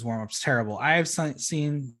doing these warm ups, terrible. I have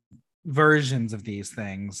seen versions of these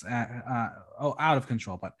things out of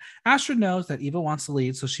control. But Astrid knows that Eva wants to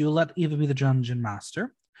lead, so she will let Eva be the dungeon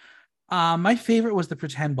master. My favorite was the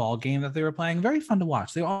pretend ball game that they were playing. Very fun to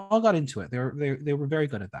watch. They all got into it. They were very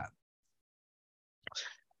good at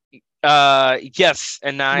that. Yes,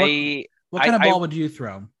 and What what kind of I ball would you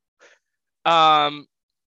throw? um,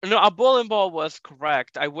 no, a bowling ball was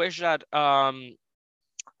correct. I wish that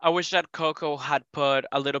Coco had put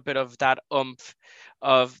a little bit of that oomph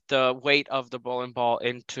of the weight of the bowling ball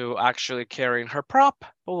into actually carrying her prop,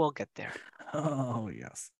 but we'll get there. Oh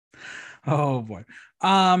yes. Oh boy.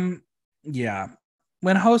 Um yeah.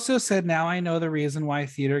 When Hoso said, "Now I know the reason why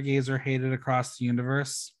theater gays are hated across the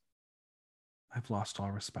universe," I've lost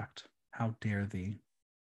all respect. How dare thee?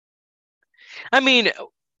 I mean,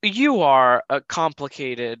 you are a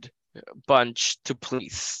complicated bunch to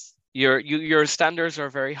please. Your standards are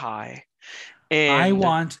very high. I And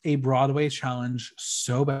want a Broadway challenge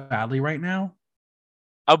so badly right now.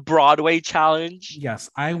 a Broadway challenge. Yes,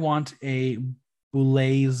 I want a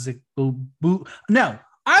no,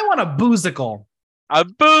 I want a boozicle. A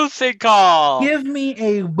boozicle. Give me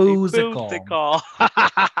a A boozicle. boozicle.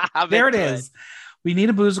 I'm There it into it. is. We need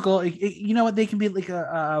a boozicle. You know what? They can be like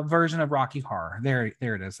a version of Rocky Horror. There it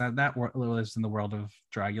is. That lives in the world of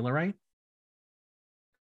Dragula, right?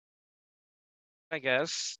 I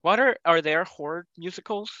guess. What are there horror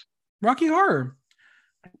musicals? Rocky Horror,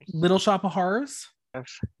 Little Shop of Horrors.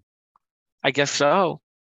 Yes. I guess so.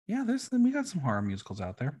 Yeah, we got some horror musicals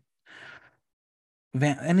out there.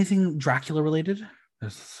 Anything Dracula related?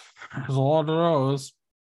 There's a lot of those.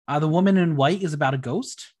 The Woman in White is about a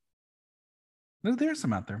ghost. There's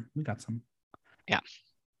some out there. We got some. Yeah.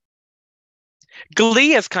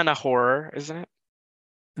 Glee is kind of horror, isn't it?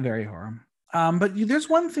 Very horror. But there's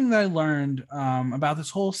one thing that I learned about this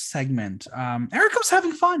whole segment. Erica's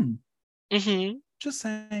having fun. Mm-hmm. Just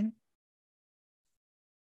saying.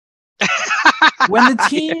 When the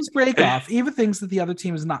teams break off, Eva thinks that the other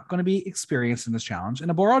team is not going to be experienced in this challenge,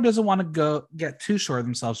 and Aboro doesn't want to go get too sure of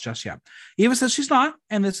themselves just yet. Eva says she's not,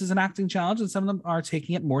 and this is an acting challenge, and some of them are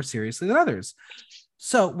taking it more seriously than others.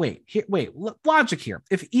 So wait, logic here.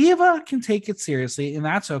 If Eva can take it seriously, and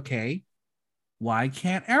that's okay, why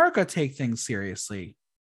can't Erica take things seriously?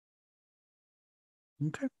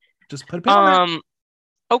 Okay, just put a pin on that.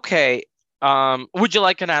 Okay. Would you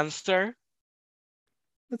like an answer?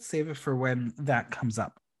 Let's save it for when that comes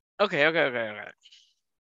up. Okay.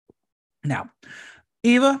 Now,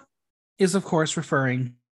 Eva is, of course,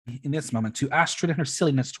 referring in this moment to Astrid and her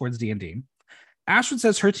silliness towards D&D. Astrid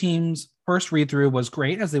says her team's first read-through was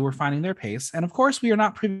great as they were finding their pace, and of course, we are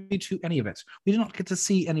not privy to any of it. We do not get to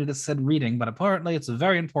see any of this said reading, but apparently it's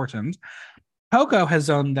very important. Coco has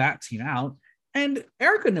zoned that team out, and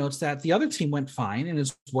Erica notes that the other team went fine and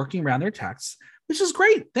is working around their texts, which is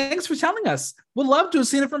great. Thanks for telling us. Would love to have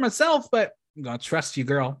seen it for myself, but I'm gonna trust you,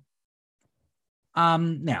 girl.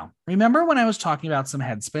 Now, remember when I was talking about some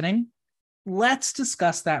head spinning? Let's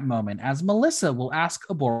discuss that moment as Melissa will ask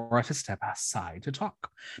Abora to step aside to talk.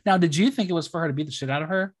 Now, did you think it was for her to beat the shit out of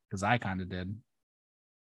her? Because I kind of did.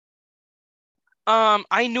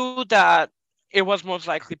 I knew that it was most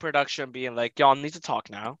likely production being like, y'all need to talk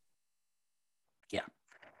now. Yeah.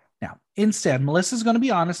 Now, instead, Melissa's going to be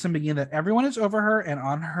honest and begin that everyone is over her and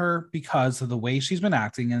on her because of the way she's been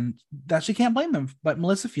acting and that she can't blame them. But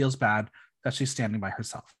Melissa feels bad that she's standing by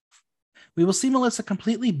herself. We will see Melissa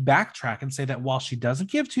completely backtrack and say that while she doesn't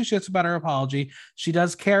give two shits about her apology, she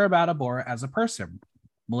does care about Abora as a person.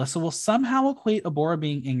 Melissa will somehow equate Abora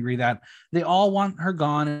being angry that they all want her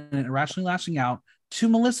gone and irrationally lashing out to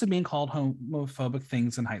Melissa being called homophobic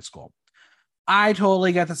things in high school. I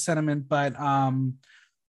totally get the sentiment, but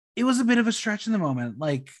it was a bit of a stretch in the moment.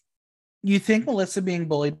 Like, you think Melissa being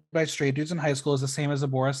bullied by straight dudes in high school is the same as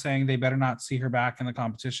Abora saying they better not see her back in the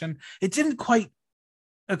competition? It didn't quite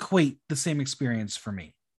equate the same experience for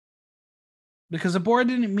me. Because Abora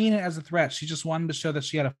didn't mean it as a threat. She just wanted to show that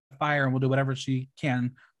she had a fire and will do whatever she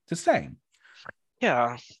can to stay.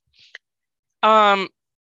 Yeah.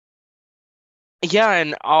 Yeah,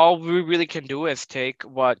 and all we really can do is take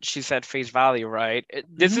what she said face value, right?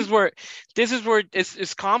 This is where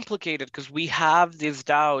it's complicated because we have these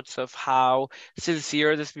doubts of how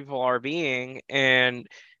sincere these people are being, and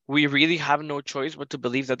we really have no choice but to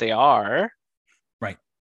believe that they are. Right.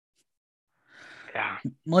 Yeah.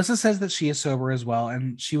 Melissa says that she is sober as well,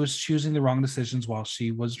 and she was choosing the wrong decisions while she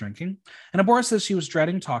was drinking. And Abora says she was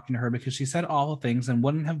dreading talking to her because she said awful things and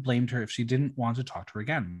wouldn't have blamed her if she didn't want to talk to her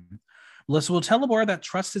again. Melissa will tell Abora that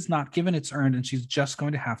trust is not given, it's earned, and she's just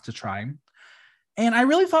going to have to try. And I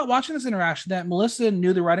really thought watching this interaction that Melissa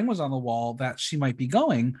knew the writing was on the wall that she might be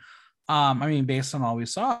going. I mean, based on all we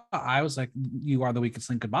saw, I was like, you are the weakest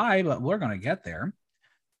link, goodbye, but we're going to get there.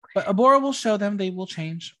 But Abora will show them they will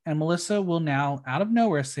change, and Melissa will now, out of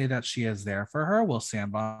nowhere, say that she is there for her, will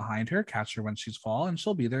stand behind her, catch her when she's fall, and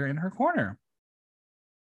she'll be there in her corner.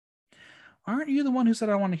 Aren't you the one who said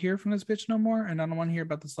I don't want to hear from this bitch no more, and I don't want to hear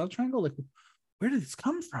about this love triangle? Like, where did this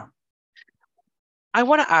come from? I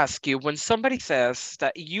want to ask you, when somebody says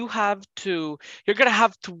that you're going to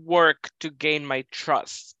have to work to gain my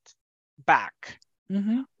trust back.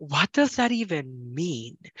 Mm-hmm. What does that even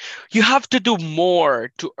mean? You have to do more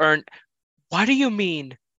to earn. What do you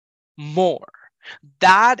mean more?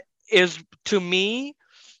 That is, to me,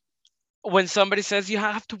 when somebody says you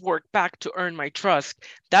have to work back to earn my trust,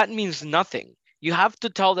 that means nothing. You have to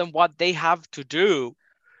tell them what they have to do,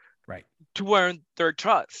 right, to earn their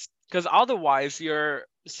trust, because otherwise you're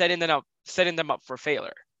setting them up for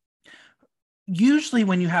failure. Usually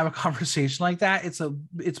when you have a conversation like that,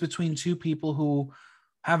 it's between two people who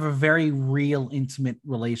have a very real intimate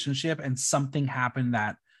relationship, and something happened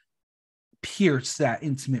that pierced that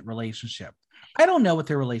intimate relationship. I don't know what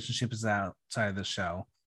their relationship is outside of the show,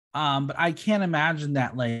 but I can't imagine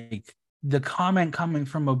that like the comment coming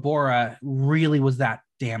from Abora really was that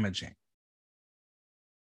damaging.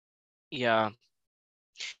 Yeah,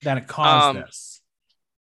 that it caused this.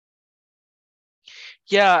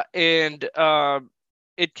 Yeah, and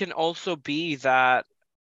it can also be that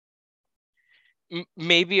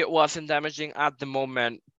maybe it wasn't damaging at the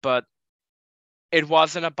moment, but it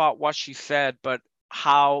wasn't about what she said, but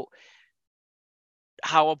how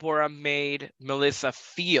Abora made Melissa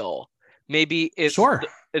feel. Maybe it's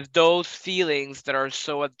those feelings that are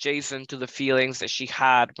so adjacent to the feelings that she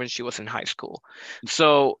had when she was in high school.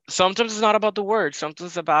 So sometimes it's not about the words, sometimes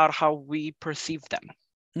it's about how we perceive them.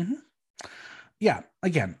 Mm-hmm. Yeah,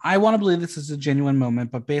 again, I want to believe this is a genuine moment,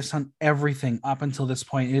 but based on everything up until this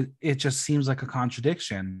point, it just seems like a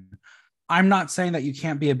contradiction. I'm not saying that you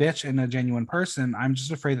can't be a bitch and a genuine person. I'm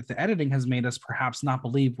just afraid that the editing has made us perhaps not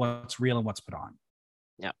believe what's real and what's put on.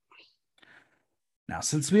 Yeah. Now,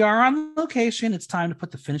 since we are on location, it's time to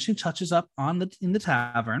put the finishing touches up in the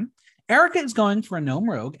tavern. Erica is going for a gnome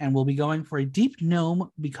rogue and will be going for a deep gnome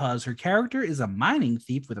because her character is a mining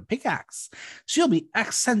thief with a pickaxe. She'll be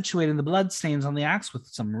accentuating the bloodstains on the axe with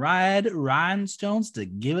some red rhinestones to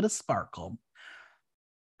give it a sparkle.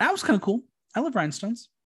 That was kind of cool. I love rhinestones.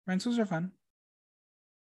 Rhinestones are fun.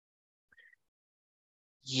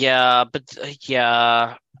 Yeah, but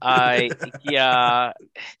yeah, yeah.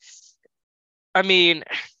 I mean,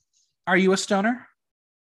 are you a stoner?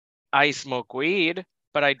 I smoke weed,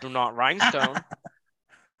 but I do not rhinestone.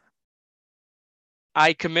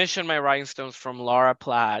 I commission my rhinestones from Laura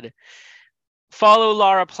Plaid. Follow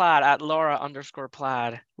Laura Plaid at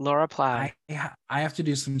Laura_Plaid. Laura Plaid. I have to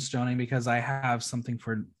do some stoning because I have something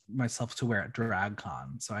for myself to wear at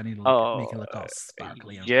DragCon, so I need to make it look all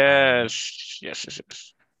sparkly. And yes, fun. yes.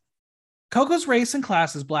 Coco's race and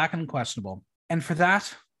class is black and unquestionable, and for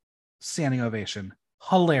that, standing ovation.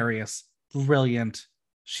 Hilarious, brilliant.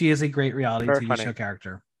 She is a great reality TV show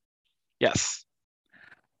character. Yes.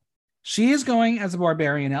 She is going as a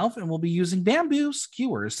barbarian elf and will be using bamboo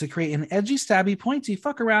skewers to create an edgy, stabby, pointy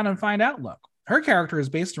fuck around and find out look. Her character is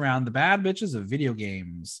based around the bad bitches of video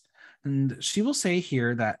games. And she will say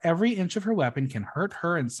here that every inch of her weapon can hurt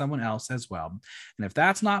her and someone else as well. And if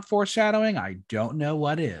that's not foreshadowing, I don't know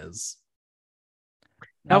what is.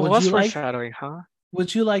 Now, that was foreshadowing, huh?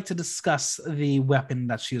 Would you like to discuss the weapon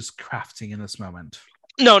that she is crafting in this moment?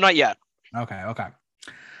 No, not yet. Okay.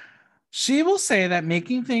 She will say that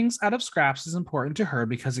making things out of scraps is important to her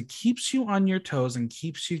because it keeps you on your toes and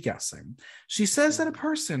keeps you guessing. She says that a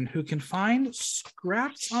person who can find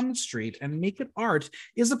scraps on the street and make it art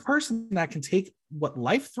is a person that can take what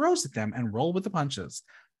life throws at them and roll with the punches.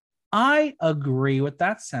 I agree with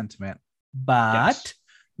that sentiment, but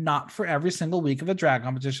not for every single week of a drag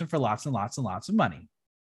competition for lots and lots and lots of money.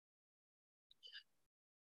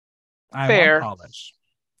 Fair. I want polish.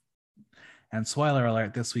 And spoiler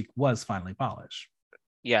alert, this week was finally polish.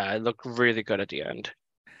 Yeah, it looked really good at the end.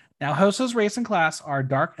 Now, Hoso's race and class are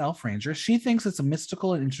Dark Elf Ranger. She thinks it's a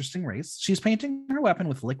mystical and interesting race. She's painting her weapon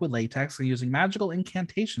with liquid latex and using magical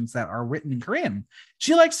incantations that are written in Korean.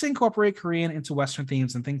 She likes to incorporate Korean into Western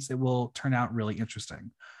themes and thinks it will turn out really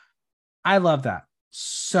interesting. I love that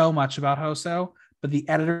so much about Hoso, but the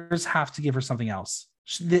editors have to give her something else.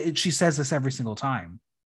 She says this every single time.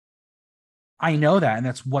 I know that, and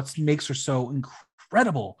that's what makes her so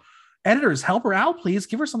incredible. Editors, help her out, please.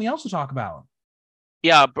 Give her something else to talk about.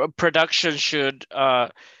 Yeah, production should,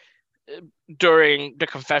 during the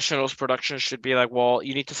confessionals, production should be like, well,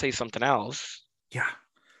 you need to say something else. Yeah.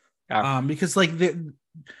 Because, like,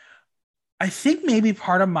 I think maybe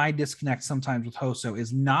part of my disconnect sometimes with Hoso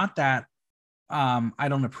is not that I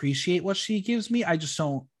don't appreciate what she gives me. I just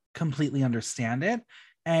don't completely understand it.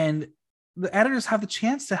 And the editors have the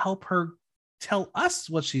chance to help her tell us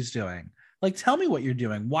what she's doing. Like, tell me what you're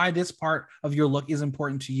doing, why this part of your look is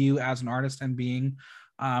important to you as an artist and being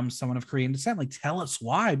someone of Korean descent. Like, tell us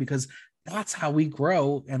why, because that's how we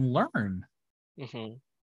grow and learn. Mm-hmm.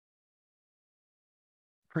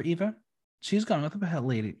 For Eva, she's gone with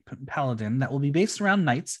a paladin that will be based around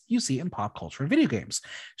knights you see in pop culture and video games.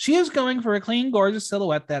 She is going for a clean, gorgeous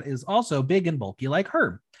silhouette that is also big and bulky like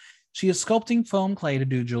her. She is sculpting foam clay to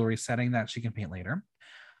do jewelry setting that she can paint later.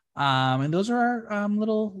 And those are our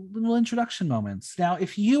little introduction moments. Now,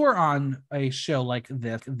 if you were on a show like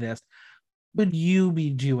this, what would you be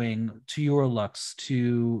doing to your looks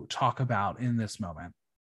to talk about in this moment?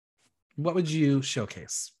 What would you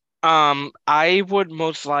showcase? I would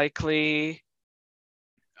most likely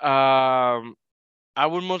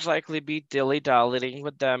be dilly-dallying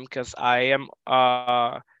with them because I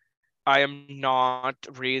am not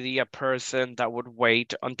really a person that would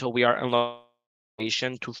wait until we are in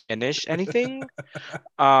location to finish anything.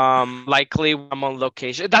 Likely I'm on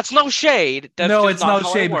location. That's no shade. That's no, it's no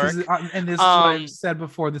shade because, and this is what I've said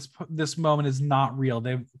before. This moment is not real.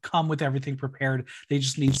 They've come with everything prepared. They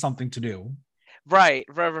just need something to do. Right.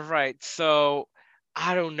 So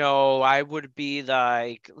I don't know. I would be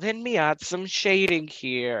like, let me add some shading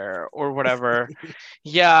here or whatever.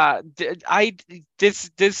 Yeah,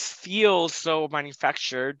 this feels so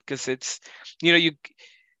manufactured because it's,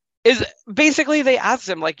 is basically they ask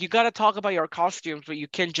them like, you got to talk about your costumes, but you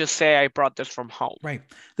can't just say I brought this from home. Right.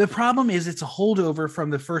 The problem is it's a holdover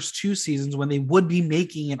from the first 2 seasons when they would be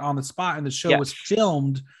making it on the spot and the show was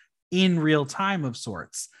filmed in real time of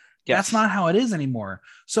sorts. Yes. That's not how it is anymore.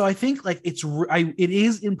 So I think like it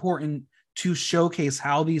is important to showcase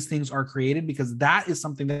how these things are created, because that is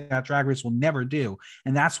something that Drag Race will never do.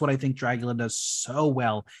 And that's what I think Dragula does so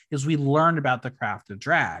well, is we learned about the craft of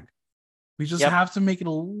drag. We just Yep. have to make it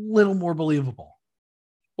a little more believable.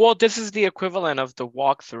 Well, this is the equivalent of the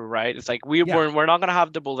walkthrough, right? It's like Yeah. we're not gonna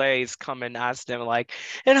have the boules come and ask them like,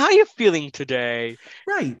 and how you feeling today?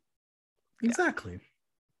 Right. Exactly.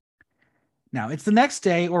 Now it's the next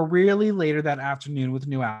day or really later that afternoon with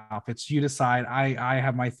new outfits. You decide. I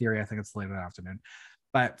have my theory. I think it's later that afternoon.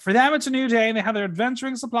 But for them, it's a new day and they have their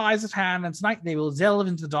adventuring supplies at hand. And tonight they will delve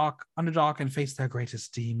into the underdark and face their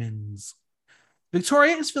greatest demons.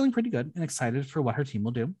 Victoria is feeling pretty good and excited for what her team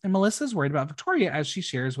will do. And Melissa is worried about Victoria as she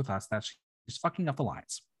shares with us that she's fucking up the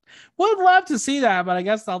lines. Would love to see that, but I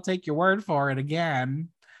guess I'll take your word for it again.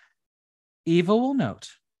 Eva will note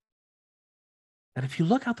that if you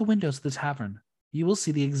look out the windows of the tavern, you will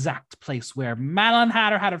see the exact place where Madeline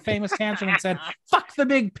Hatter had a famous tantrum and said, "Fuck the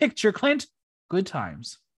big picture, Clint." Good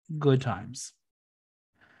times. Good times.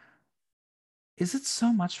 Is it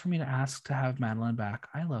so much for me to ask to have Madeline back?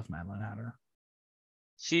 I love Madeline Hatter.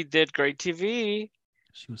 She did great TV.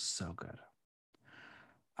 She was so good.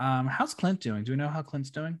 How's Clint doing? Do we know how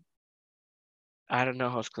Clint's doing? I don't know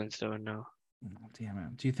how Clint's doing now. Oh, damn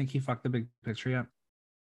it. Do you think he fucked the big picture yet?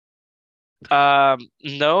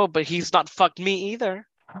 No, but he's not fucked me either.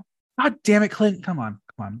 God damn it, Clint. Come on.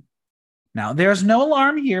 Now, there's no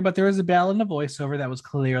alarm here, but there is a bell and a voiceover that was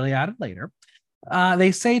clearly added later.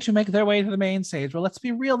 They say to make their way to the main stage. Well, let's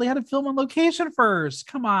be real. They had to film on location first.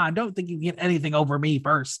 Come on. Don't think you can get anything over me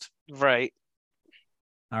first. Right.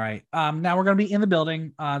 All right. Now we're going to be in the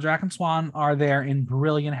building. Drac and Swan are there in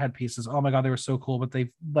brilliant headpieces. Oh my God, they were so cool, but they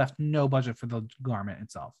left no budget for the garment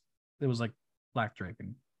itself. It was like black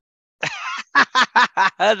draping.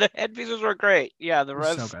 The headpieces were great. Yeah, the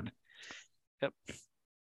rest. So good. Yep.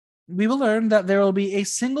 We will learn that there will be a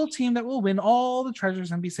single team that will win all the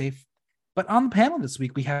treasures and be safe. But on the panel this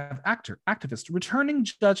week, we have actor, activist, returning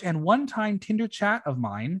judge, and one-time Tinder chat of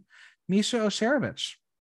mine, Misha Osherovich.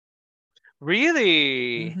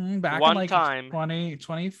 Really? Back One in like time.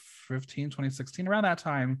 2015, 2016, around that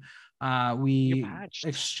time, we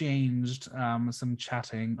exchanged some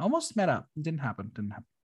chatting, almost met up. Didn't happen.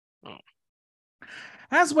 Oh.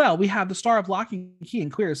 As well, we have the star of Lock and Key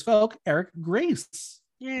and Queer as Folk, Eric Grace.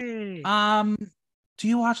 Yay. Do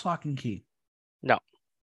you watch Lock and Key? No.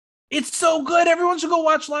 It's so good. Everyone should go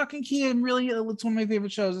watch Lock and Key. And really, it's one of my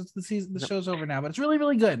favorite shows. It's the season. The show's over now, but it's really,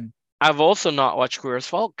 really good. I've also not watched Queer as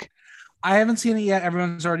Folk. I haven't seen it yet.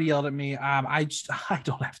 Everyone's already yelled at me. I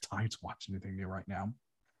don't have time to watch anything new right now.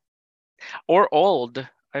 Or old.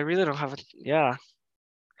 I really don't have it. Yeah.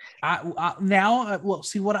 Well,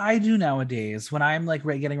 see what I do nowadays when I'm like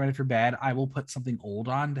getting ready for bed, I will put something old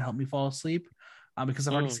on to help me fall asleep because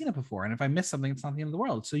I've already seen it before. And if I miss something, it's not the end of the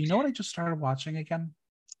world. So you know what I just started watching again?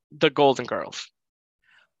 The Golden Girls.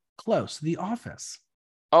 Close. The Office.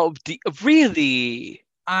 Oh, really?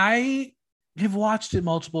 I have watched it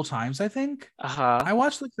multiple times, I think. Uh-huh. I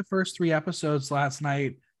watched like the first 3 episodes last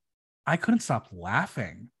night. I couldn't stop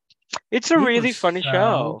laughing. It's a really funny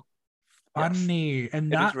show. Funny. Yes. And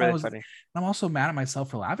not really funny. I'm also mad at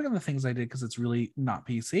myself for laughing at the things I did because it's really not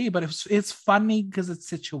PC, but it's funny because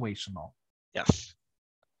it's situational. Yes.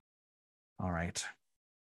 All right.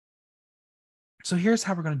 So here's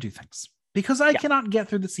how we're going to do things. Because I cannot get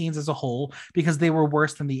through the scenes as a whole because they were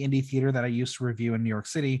worse than the indie theater that I used to review in New York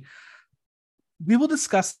City, we will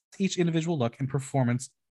discuss each individual look and performance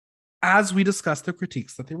as we discuss the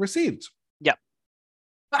critiques that they received. Yep.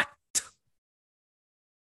 But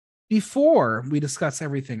before we discuss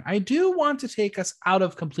everything, I do want to take us out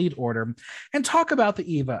of complete order and talk about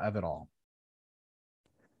the Eva of it all.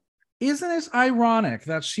 Isn't it ironic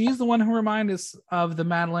that she's the one who reminds us of the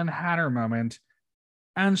Madeline Hatter moment,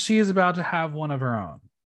 and she is about to have one of her own?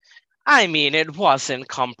 I mean, it wasn't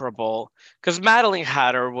comparable because Madeline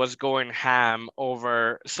Hatter was going ham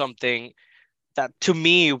over something that to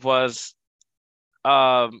me was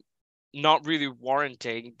not really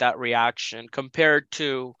warranting that reaction compared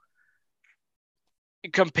to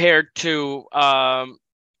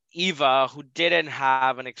Eva, who didn't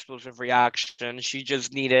have an explosive reaction. She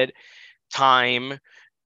just needed time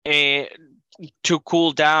to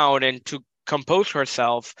cool down and to compose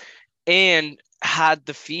herself, and had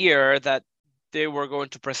the fear that they were going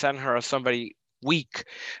to present her as somebody weak,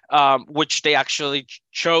 which they actually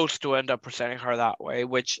chose to end up presenting her that way,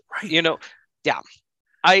 which,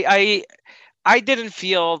 I didn't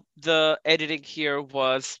feel the editing here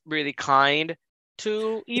was really kind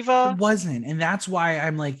to Eva. It wasn't. And that's why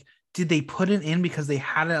I'm like, did they put it in because they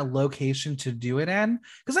had a location to do it in?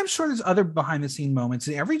 Because I'm sure there's other behind the scene moments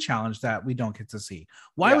in every challenge that we don't get to see.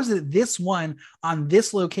 Why was it this one on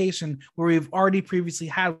this location where we've already previously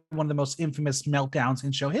had one of the most infamous meltdowns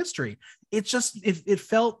in show history? It just, it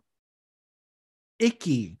felt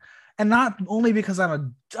icky. And not only because I'm a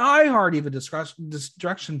diehard Eva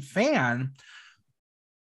Destruction fan,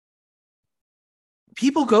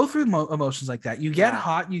 people go through emotions like that. You get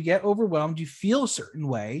hot, you get overwhelmed, you feel a certain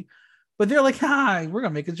way, but they're like, we're going to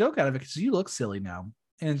make a joke out of it because you look silly now.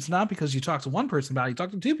 And it's not because you talk to one person about it, you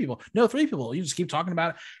talk to two people, no, three people. You just keep talking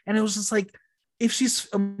about it. And it was just like, if she's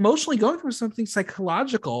emotionally going through something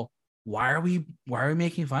psychological, why are we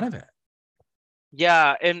making fun of it?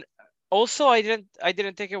 Yeah, and also I didn't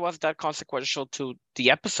think it was that consequential to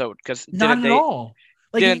the episode, because not at all.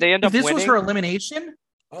 Like, didn't they end up if this winning? was her elimination,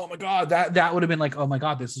 oh my god, that would have been like, oh my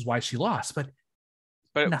god, this is why she lost. But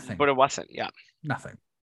nothing. But it wasn't. Yeah, nothing.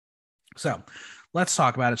 So let's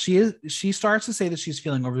talk about it. She starts to say that she's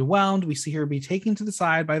feeling overwhelmed. We see her be taken to the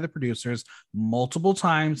side by the producers multiple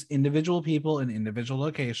times, individual people in individual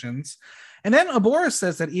locations. And then Abora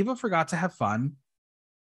says that Eva forgot to have fun.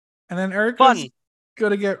 And then Erika's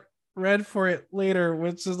going to get red for it later,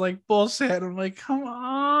 which is like bullshit. I'm like, come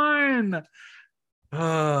on.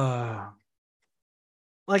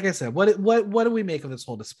 Like I said, what do we make of this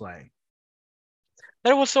whole display?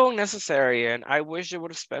 That was so unnecessary, and I wish it would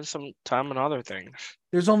have spent some time on other things.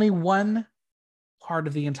 There's only one part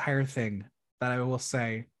of the entire thing that I will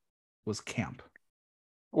say was camp.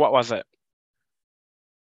 What was it?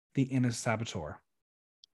 The Inner Saboteur.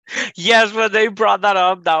 Yes, when they brought that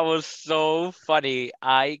up, that was so funny.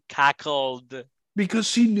 I cackled. Because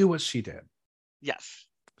she knew what she did. Yes.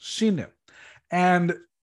 She knew. And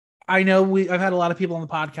I know I've had a lot of people on the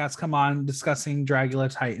podcast come on discussing Dragula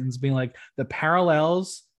Titans, being like, the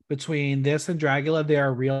parallels between this and Dragula, they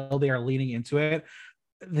are real. They are leaning into it.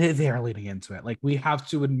 They are leaning into it. Like, we have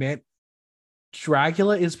to admit,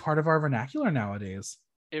 Dragula is part of our vernacular nowadays.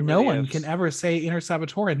 No one can ever say Inner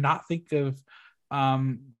Saboteur and not think of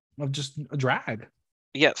just a drag.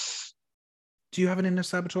 Yes. Do you have an Inner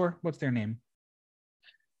Saboteur? What's their name?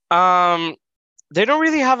 They don't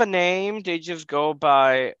really have a name. They just go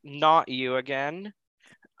by Not You Again.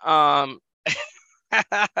 It's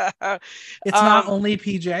not only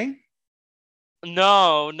PJ?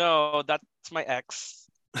 No, that's my ex.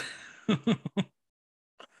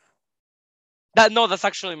 That's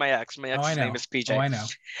actually my ex. My ex's name is PJ. I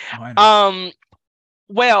know.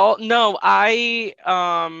 Well, no, my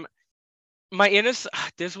inner,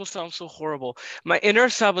 this will sound so horrible. My Inner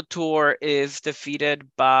Saboteur is defeated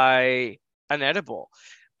by an edible.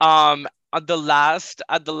 At the last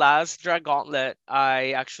Drag Gauntlet,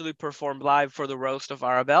 I actually performed live for the roast of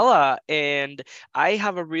Arabella, and I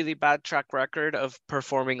have a really bad track record of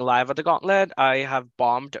performing live at the Gauntlet. I have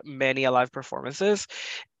bombed many live performances,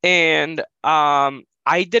 and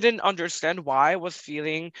I didn't understand why I was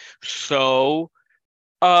feeling so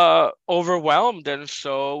overwhelmed and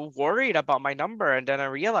so worried about my number, and then I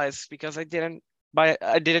realized because I didn't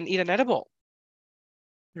eat an edible.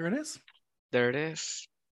 There it is. There it is.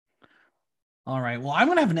 All right. Well, I'm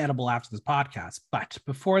gonna have an edible after this podcast, but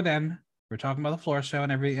before then, we're talking about the floor show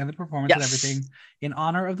and the performance and everything. In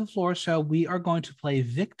honor of the floor show, we are going to play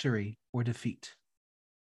victory or defeat.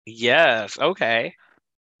 Yes. Okay.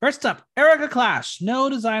 First up, Erika Klash. No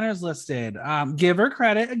designers listed. Give her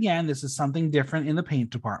credit. Again, this is something different in the paint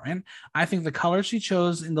department. I think the color she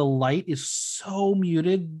chose in the light is so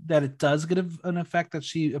muted that it does get an effect that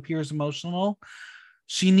she appears emotional.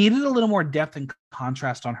 She needed a little more depth and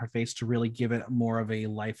contrast on her face to really give it more of a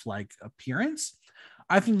lifelike appearance.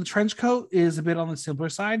 I think the trench coat is a bit on the simpler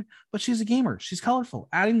side, but she's a gamer. She's colorful.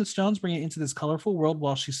 Adding the stones, bringing it into this colorful world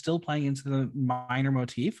while she's still playing into the minor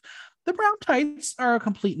motif. The brown tights are a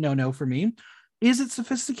complete no-no for me. Is it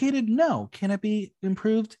sophisticated? No. Can it be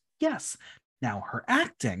improved? Yes. Now, her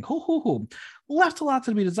acting, left a lot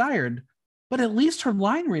to be desired, but at least her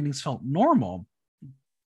line readings felt normal.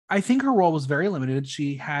 I think her role was very limited.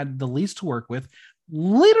 She had the least to work with,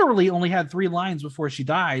 literally only had 3 lines before she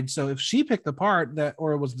died. So if she picked the part that,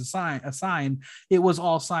 or was assigned, it was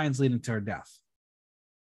all signs leading to her death.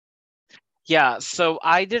 Yeah, so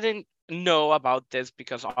I didn't know about this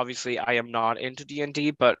because obviously I am not into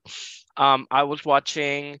D&D, but I was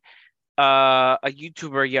watching a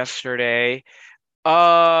YouTuber yesterday.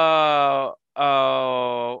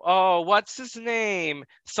 What's his name?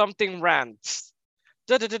 Something Rants.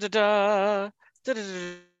 Da da da da da da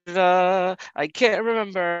da da. I can't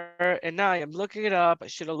remember, and now I am looking it up. I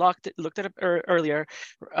should have looked it up earlier.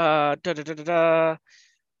 Da da da da da.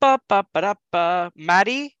 Ba ba ba da ba.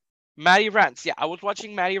 Maddie Rants. Yeah, I was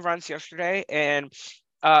watching Maddie Rants yesterday, and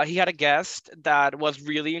he had a guest that was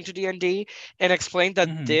really into D&D and explained that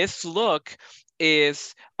Mm-hmm. this look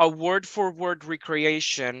is a word for word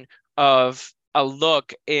recreation of a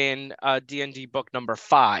look in D&D book number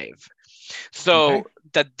 5. Okay. So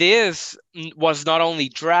that this was not only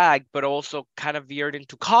drag, but also kind of veered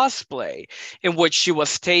into cosplay, in which she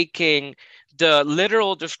was taking the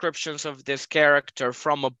literal descriptions of this character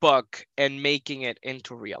from a book and making it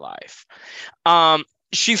into real life. Um,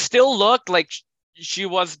 she still looked like she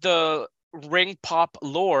was the ring pop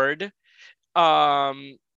lord.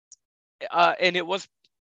 Um, and it was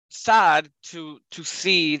sad to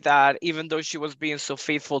see that even though she was being so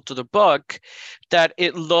faithful to the book, that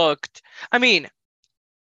it looked. I mean,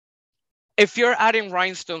 if you're adding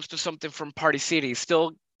rhinestones to something from Party City, it's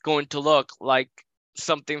still going to look like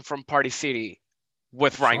something from Party City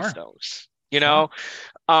with Sure. rhinestones. Sure.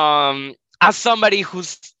 As somebody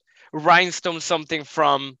who's rhinestoned something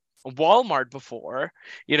from Walmart before,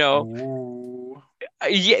 you know, Ooh.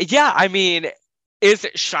 yeah, yeah. I mean, is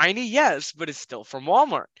it shiny? Yes, but it's still from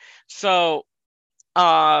Walmart. So,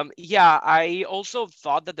 yeah, I also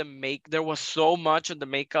thought that there was so much of the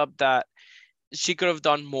makeup that she could have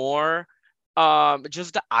done more.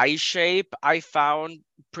 Just the eye shape I found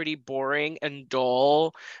pretty boring and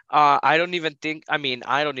dull. I don't even think, I mean,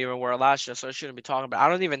 I don't even wear lashes, so I shouldn't be talking about. I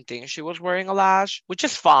don't even think she was wearing a lash, which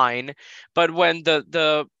is fine. But when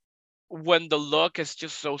the look is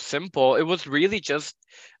just so simple, it was really just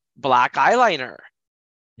black eyeliner,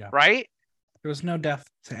 Yeah. right? There was no depth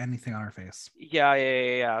to anything on her face.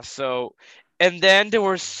 Yeah. So, and then they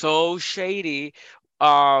were so shady.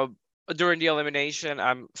 Uh, During the elimination,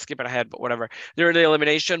 I'm skipping ahead, but whatever. During the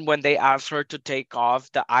elimination, when they asked her to take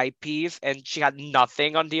off the eyepiece and she had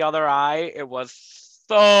nothing on the other eye, it was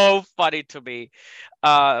so funny to me.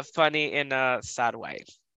 Funny in a sad way.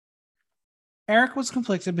 Eric was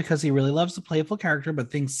conflicted because he really loves the playful character, but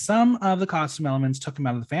thinks some of the costume elements took him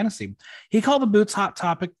out of the fantasy. He called the boots Hot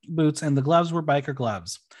Topic boots and the gloves were biker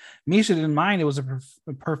gloves. Misha didn't mind it was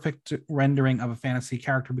a perfect rendering of a fantasy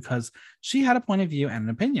character because she had a point of view and an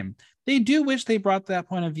opinion. They do wish they brought that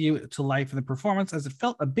point of view to life in the performance, as it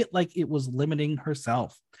felt a bit like it was limiting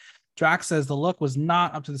herself. Drax says the look was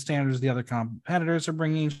not up to the standards the other competitors are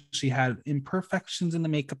bringing. She had imperfections in the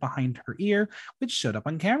makeup behind her ear, which showed up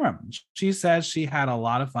on camera. She says she had a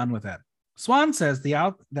lot of fun with it. Swan says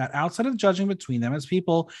that outside of judging between them as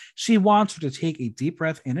people, she wants her to take a deep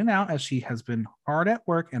breath in and out as she has been hard at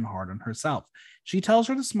work and hard on herself. She tells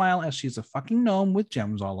her to smile as she's a fucking gnome with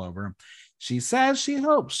gems all over. She says she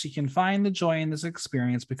hopes she can find the joy in this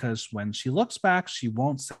experience because when she looks back, she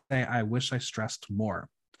won't say, I wish I stressed more.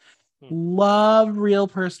 Hmm. Love real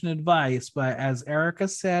person advice, but as Erica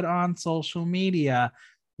said on social media,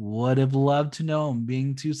 would have loved to know him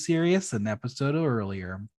being too serious an episode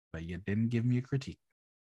earlier, but you didn't give me a critique.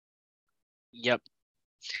 Yep.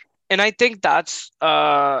 And I think that's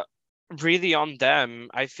really on them.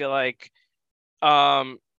 I feel like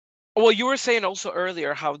um well, you were saying also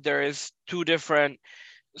earlier how there is two different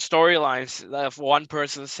storylines of one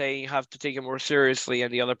person saying you have to take it more seriously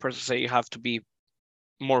and the other person saying you have to be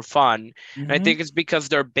more fun. And I Mm-hmm. think it's because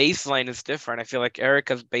their baseline is different. I feel like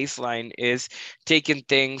Erica's baseline is taking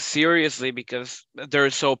things seriously because they're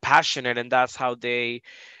so passionate, and that's how they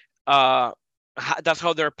uh that's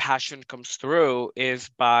how their passion comes through, is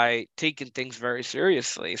by taking things very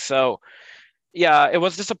seriously. So yeah, it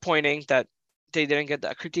was disappointing that they didn't get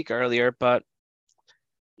that critique earlier, but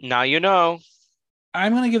now you know.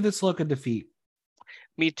 I'm going to give this look a defeat.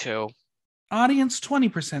 Me too. Audience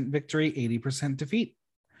 20% victory, 80% defeat.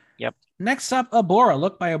 Yep. Next up, Abora.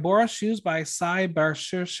 Look by Abora, shoes by Sai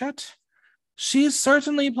Barshershet. She's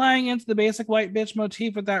certainly playing into the basic white bitch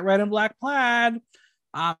motif with that red and black plaid.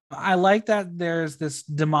 I like that there's this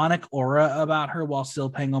demonic aura about her while still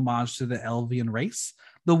paying homage to the Elvian race.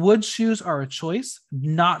 The wood shoes are a choice.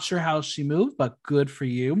 Not sure how she moved, but good for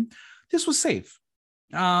you. This was safe.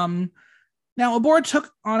 Now, Abora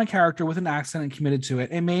took on a character with an accent and committed to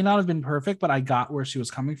it. It may not have been perfect, but I got where she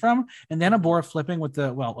was coming from. And then Abora flipping with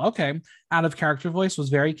the, well, okay, out of character voice was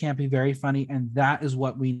very campy, very funny. And that is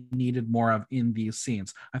what we needed more of in these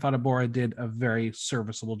scenes. I thought Abora did a very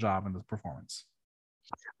serviceable job in the performance.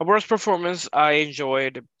 A worst performance I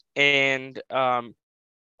enjoyed, and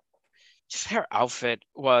just her outfit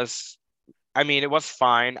was, I mean, it was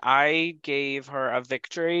fine. I gave her a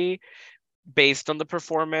victory based on the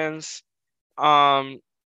performance. Um,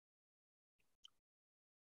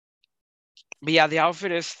 but yeah, the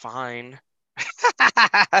outfit is fine.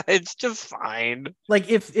 It's just fine. Like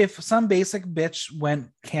if some basic bitch went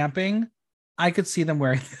camping, I could see them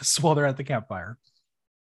wearing this while they're at the campfire.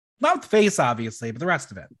 Not the face, obviously, but the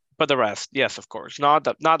rest of it. But the rest, yes, of course. Not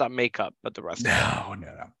that makeup, but the rest of it.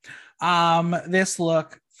 No. This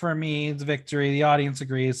look for me, the victory, the audience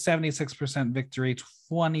agrees, 76% victory,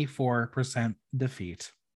 24%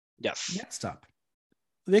 defeat. Yes. Next up,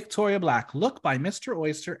 Victoria Black, look by Mr.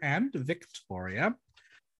 Oyster and Victoria.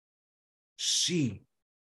 She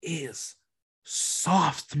is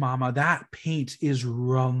soft, mama. That paint is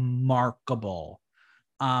remarkable.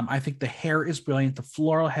 I think the hair is brilliant. The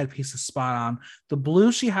floral headpiece is spot on. The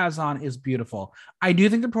blue she has on is beautiful. I do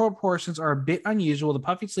think the proportions are a bit unusual. The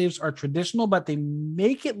puffy sleeves are traditional, but they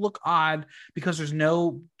make it look odd because there's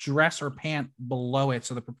no dress or pant below it,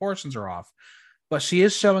 so the proportions are off. But she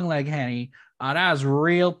is showing leg, Henny. That is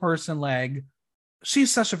real person leg.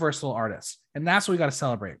 She's such a versatile artist, and that's what we got to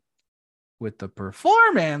celebrate. With the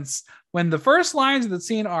performance, when the first lines of the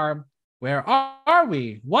scene are, "Where are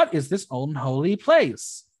we? What is this unholy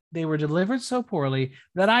place?" They were delivered so poorly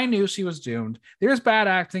that I knew she was doomed. There's bad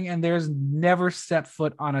acting, and there's never set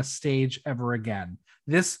foot on a stage ever again.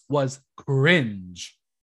 This was cringe.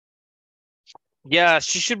 Yeah,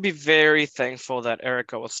 she should be very thankful that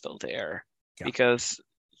Erica was still there, because,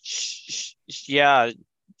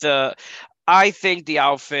 I think the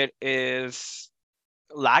outfit is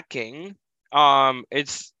lacking.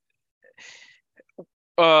 It's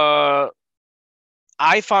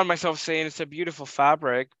I found myself saying it's a beautiful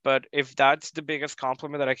fabric, but if that's the biggest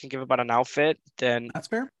compliment that I can give about an outfit, then that's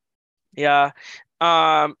fair. Yeah.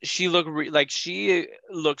 She she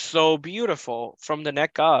looked so beautiful from the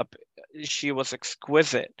neck up. She was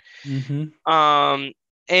exquisite. Mm-hmm.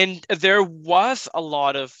 And there was a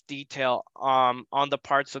lot of detail on the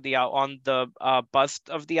parts of on the bust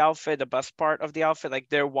of the outfit, the bust part of the outfit. Like,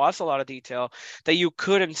 there was a lot of detail that you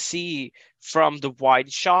couldn't see from the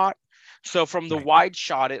wide shot. So from the wide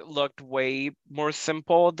shot, it looked way more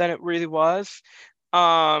simple than it really was.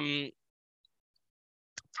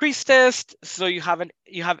 Priestess, so you have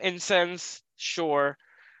incense, sure.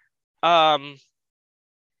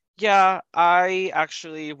 Yeah, I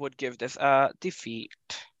actually would give this a defeat.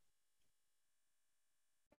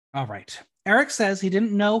 All right. Eric says he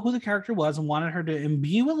didn't know who the character was and wanted her to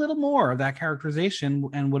imbue a little more of that characterization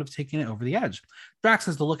and would have taken it over the edge. Drax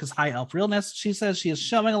says the look is high elf realness. She says she is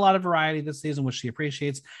showing a lot of variety this season, which she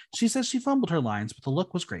appreciates. She says she fumbled her lines, but the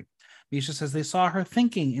look was great. Misha says they saw her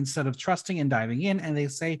thinking instead of trusting and diving in, and they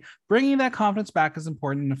say bringing that confidence back is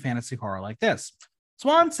important in a fantasy horror like this.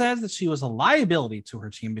 Swan says that she was a liability to her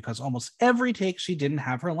team because almost every take she didn't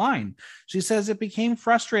have her line. She says it became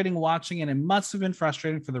frustrating watching, and it must have been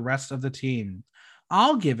frustrating for the rest of the team.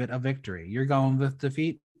 I'll give it a victory. You're going with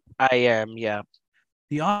defeat? I am, yeah.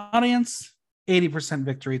 The audience, 80%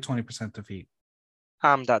 victory, 20% defeat.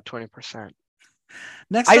 I'm that 20%.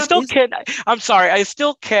 Next I'm sorry, I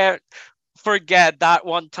still can't forget that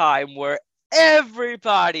one time where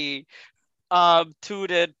everybody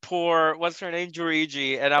tooted poor, what's her name,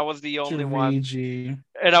 Jiriji, and I was the only one.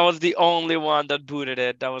 And I was the only one that booted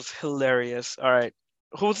it. That was hilarious. All right,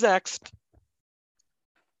 who's next?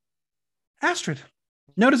 Astrid,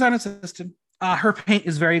 no design assistant. Her paint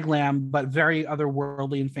is very glam, but very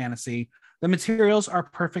otherworldly and fantasy. The materials are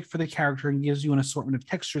perfect for the character and gives you an assortment of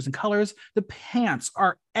textures and colors. The pants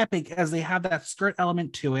are epic as they have that skirt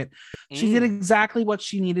element to it. She did exactly what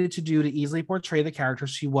she needed to do to easily portray the character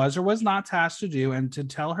she was or was not tasked to do, and to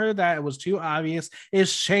tell her that it was too obvious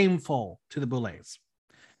is shameful to the Boulets.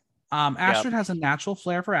 Astrid has a natural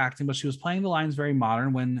flair for acting, but she was playing the lines very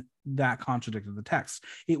modern when that contradicted the text.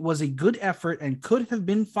 It was a good effort and could have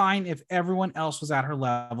been fine if everyone else was at her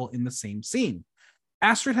level in the same scene.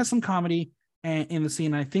 Astrid has some comedy in the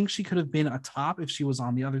scene. I think she could have been a top if she was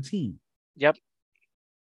on the other team. Yep.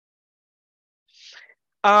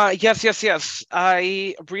 Yes.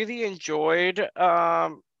 I really enjoyed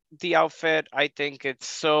the outfit. I think it's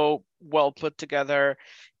so well put together,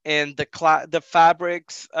 and the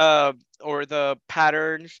fabrics or the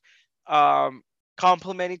patterns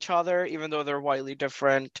complement each other, even though they're widely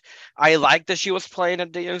different. I like that she was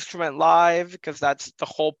playing the instrument live, because that's the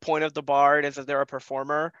whole point of the bard, is that they're a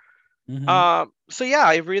performer. So yeah,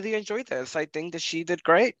 I really enjoyed this. I think that she did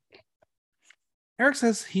great. Eric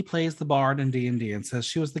says he plays the bard in D&D and says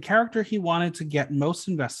she was the character he wanted to get most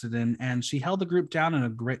invested in, and she held the group down in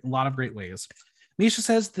a lot of great ways. Misha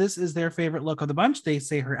says this is their favorite look of the bunch. They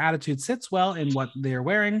say her attitude sits well in what they're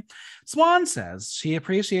wearing. Swan says she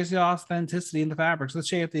appreciates the authenticity in the fabrics, the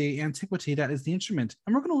shape, the antiquity that is the instrument.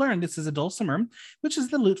 And we're going to learn this is a dulcimer, which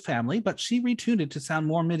is the lute family, but she retuned it to sound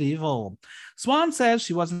more medieval. Swan says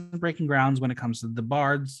she wasn't breaking grounds when it comes to the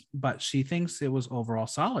bards, but she thinks it was overall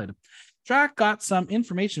solid. Drac got some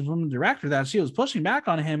information from the director that she was pushing back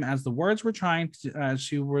on him as the words were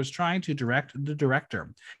she was trying to direct the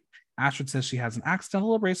director. Astrid says she has an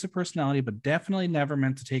accidental abrasive personality, but definitely never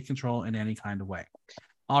meant to take control in any kind of way.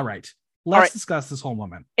 All right, All let's right. discuss this whole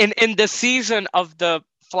moment. In the season of the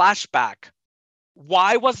flashback,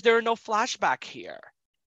 why was there no flashback here?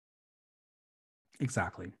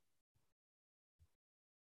 Exactly.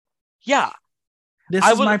 Yeah. This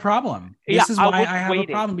is my problem. This is why I have waiting.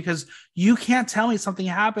 a problem, because you can't tell me something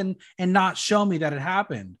happened and not show me that it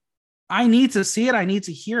happened. I need to see it. I need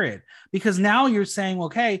to hear it, because now you're saying,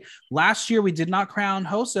 okay, last year we did not crown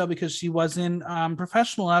Hoso because she wasn't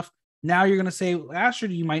professional enough. Now you're going to say,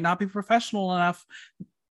 Astrid, you might not be professional enough.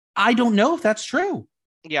 I don't know if that's true.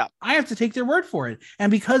 Yeah. I have to take their word for it.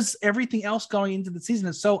 And because everything else going into the season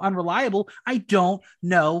is so unreliable, I don't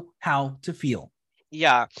know how to feel.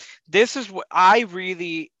 Yeah. This is what I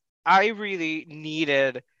really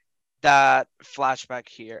needed, that flashback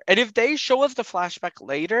here. And if they show us the flashback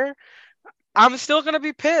later, I'm still gonna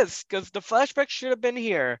be pissed, because the flashback should have been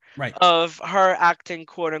here, right, of her acting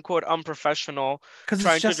quote unquote unprofessional, because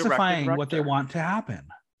it's justifying what they want to happen.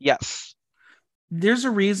 Yes. There's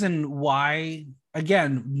a reason why,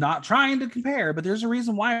 again, not trying to compare, but there's a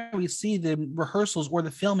reason why we see the rehearsals or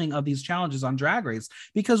the filming of these challenges on Drag Race,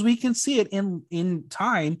 because we can see it in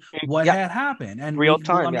time what had happened, and real we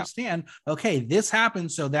time, will understand, okay, this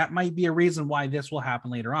happened, so that might be a reason why this will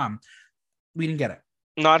happen later on. We didn't get it.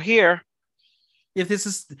 Not here. If this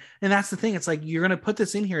is, and that's the thing, it's like, you're going to put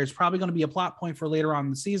this in here, it's probably going to be a plot point for later on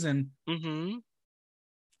in the season.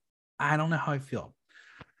 I don't know how I feel.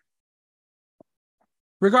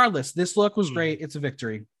 Regardless, this look was great. It's a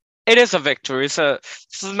victory. It is a victory. It's a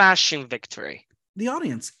smashing victory. The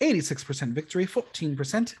audience, 86% victory,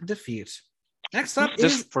 14% defeat. Next up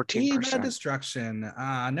is 14%. Eva Destruction.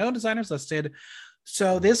 No designers listed.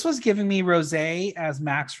 So this was giving me Rosé as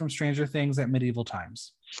Max from Stranger Things at medieval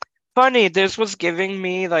times. Funny, this was giving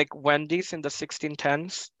me like Wendy's in the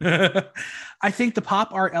 1610s. I think the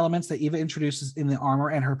pop art elements that Eva introduces in the armor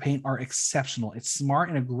and her paint are exceptional. It's smart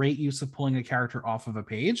and a great use of pulling a character off of a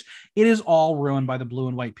page. It is all ruined by the blue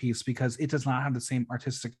and white piece because it does not have the same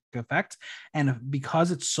artistic effect. And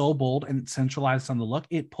because it's so bold and centralized on the look,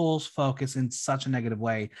 it pulls focus in such a negative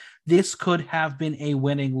way. This could have been a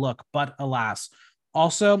winning look, but alas.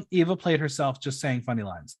 Also, Eva played herself just saying funny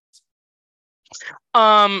lines.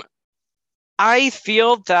 I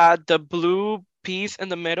feel that the blue piece in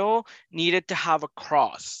the middle needed to have a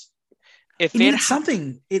cross. If it needed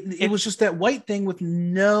something, it was just that white thing with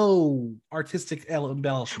no artistic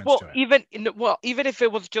embellishments to it. Even if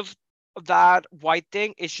it was just that white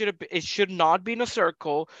thing, it should not be in a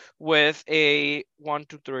circle with a 1,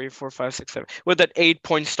 2, 3, 4, 5, 6, 7 with an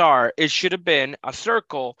 8-point star. It should have been a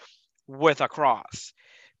circle with a cross,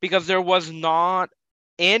 because there wasn't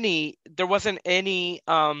any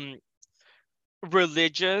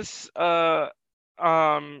religious or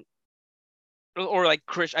like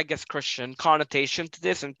Christian connotation to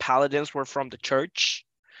this, and paladins were from the church,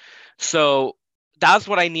 so that's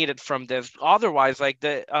what I needed from this. Otherwise, like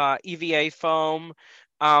the EVA foam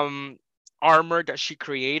armor that she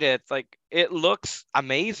created, like, it looks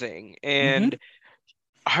amazing, and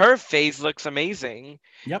her face looks amazing.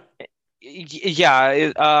 Yep.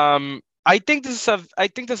 Yeah. I think this is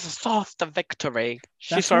a soft victory.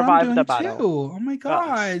 She survived the battle. Too. Oh my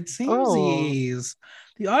god, samesies.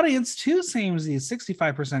 The audience too, samesies.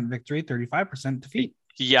 65% victory, 35% defeat.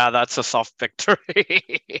 Yeah, that's a soft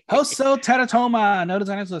victory. Hoso Teratoma, no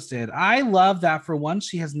designers listed. I love that for once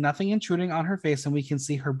she has nothing intruding on her face and we can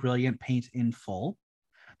see her brilliant paint in full.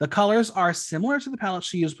 The colors are similar to the palette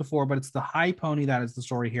she used before, but it's the high pony that is the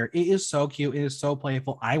story here. It is so cute. It is so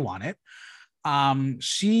playful. I want it.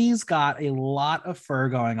 She's got a lot of fur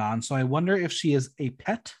going on, so I wonder if she is a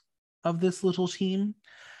pet of this little team.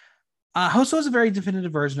 Hoso is a very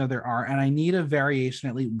definitive version of their art, and I need a variation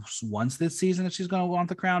at least once this season if she's going to want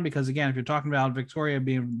the crown, because again, if you're talking about Victoria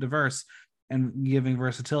being diverse and giving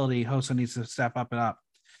versatility, Hoso needs to step up it up.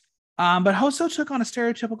 But Hoso took on a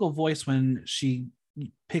stereotypical voice when she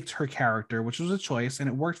picked her character, which was a choice, and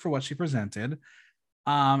it worked for what she presented.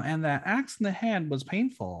 And that axe in the hand was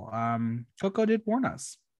painful. Coco did warn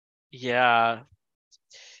us. Yeah,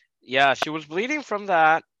 she was bleeding from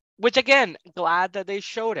that, which again, glad that they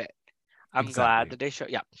showed it. I'm glad that they showed.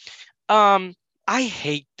 Yeah. I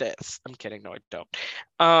hate this. I'm kidding. No, I don't.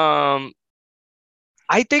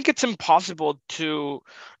 I think it's impossible to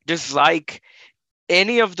dislike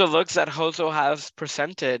any of the looks that Hoso has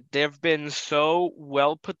presented. They've been so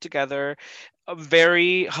well put together.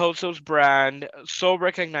 Very Hoso's brand, so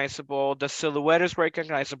recognizable. The silhouette is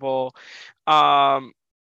recognizable.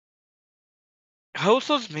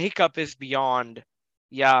 Hoso's makeup is beyond.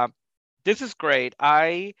 Yeah, this is great.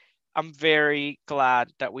 I'm very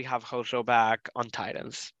glad that we have Hoso back on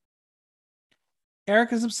Titans.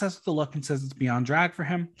 Eric is obsessed with the look and says it's beyond drag for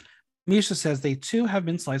him. Misha says they too have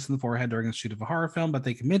been sliced in the forehead during the shoot of a horror film, but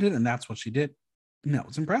they committed, and that's what she did. And that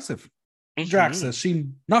was impressive. Drax Mm-hmm. says she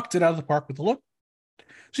knocked it out of the park with the look.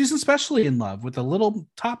 She's especially in love with the little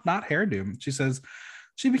top knot hairdo. She says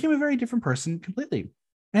she became a very different person completely.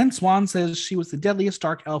 And Swan says she was the deadliest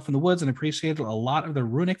dark elf in the woods and appreciated a lot of the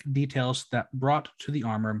runic details that brought to the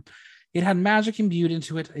armor. It had magic imbued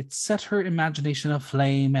into it. It set her imagination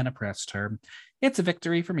aflame and oppressed her. It's a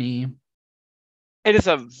victory for me. It is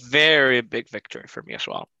a very big victory for me as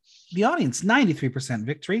well. The audience, 93%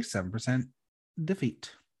 victory, 7%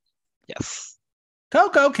 defeat. Yes.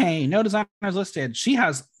 Coco Kane, no designers listed. She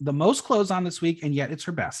has the most clothes on this week, and yet it's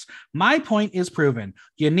her best. My point is proven.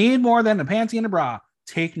 You need more than a panty and a bra.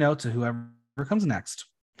 Take note to whoever comes next.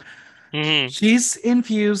 Mm-hmm. She's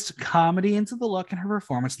infused comedy into the look and her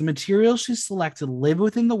performance. The materials she's selected live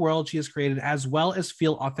within the world she has created, as well as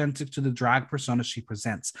feel authentic to the drag persona she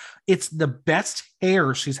presents. It's the best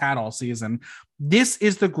hair she's had all season. This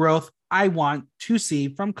is the growth I want to see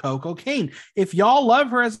from Coco Kane. If y'all love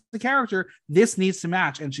her as the character, this needs to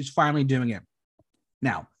match, and she's finally doing it.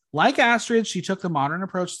 Now, like Astrid, she took the modern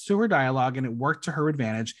approach to her dialogue, and it worked to her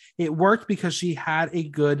advantage. It worked because she had a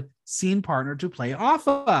good scene partner to play off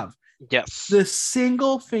of. Yes. The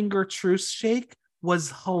single finger truce shake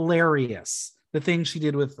was hilarious. The thing she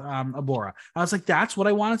did with Abora. I was like, that's what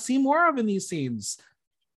I want to see more of in these scenes.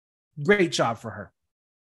 Great job for her.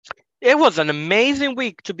 It was an amazing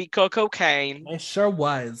week to be Coco Kane. It sure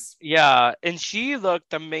was. Yeah, and she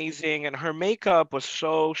looked amazing, and her makeup was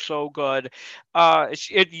so good.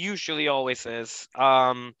 It usually always is.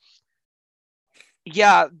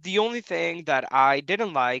 Yeah, the only thing that I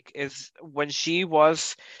didn't like is when she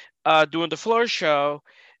was doing the floor show.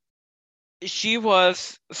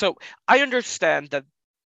 So I understand that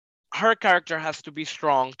her character has to be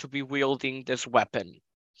strong to be wielding this weapon.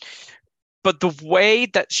 But the way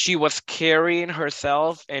that she was carrying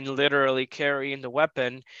herself and literally carrying the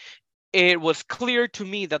weapon, it was clear to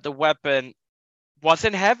me that the weapon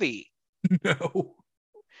wasn't heavy. No.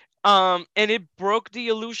 And it broke the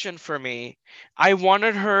illusion for me. I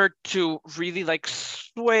wanted her to really like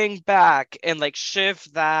swing back and like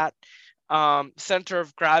shift that center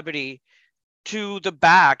of gravity to the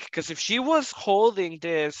back, because if she was holding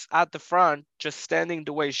this at the front, just standing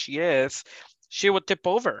the way she is, she would tip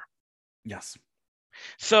over. Yes.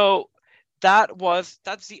 So that's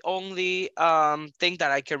the only thing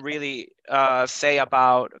that I can really say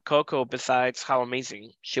about Coco besides how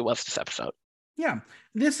amazing she was this episode. Yeah.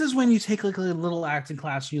 This is when you take like a little acting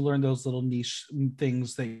class, you learn those little niche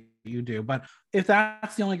things that you do. But if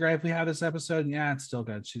that's the only gripe we have this episode, yeah, it's still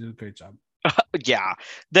good. She did a great job. Yeah,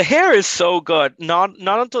 the hair is so good. Not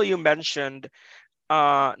until you mentioned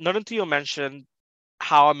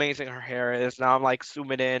how amazing her hair is. Now I'm like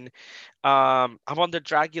zooming in. I'm on the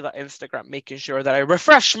Dragula Instagram making sure that I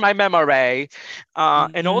refresh my memory.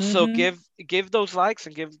 And also give those likes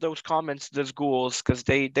and give those comments to the ghouls, because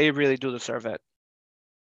they really do deserve it.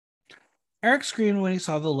 Eric screamed when he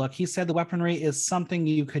saw the look. He said the weaponry is something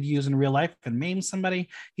you could use in real life and maim somebody.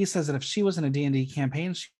 He says that if she was in a D&D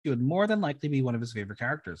campaign, she would more than likely be one of his favorite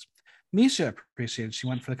characters. Misha appreciated she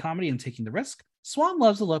went for the comedy and taking the risk. Swan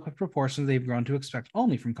loves the look with proportions they've grown to expect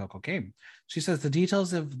only from Coco Kane. She says the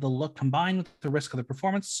details of the look combined with the risk of the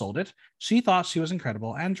performance sold it. She thought she was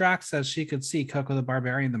incredible, and Drax says she could see Coco the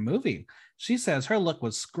Barbarian the movie. She says her look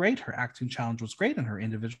was great, her acting challenge was great, and her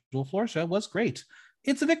individual floor show was great.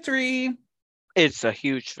 It's a victory. It's a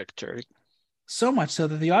huge victory. So much so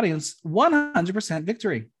that the audience 100%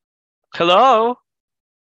 victory. Hello.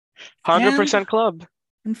 100% club.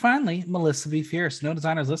 And finally, Melissa V. Fierce, no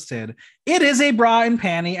designers listed. It is a bra and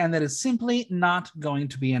panty, and that is simply not going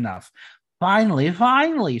to be enough.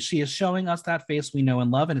 Finally, she is showing us that face we know and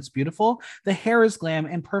love, and it's beautiful. The hair is glam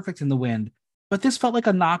and perfect in the wind. But this felt like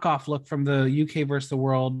a knockoff look from the UK versus the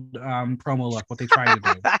world promo look, what they tried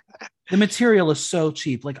to do. The material is so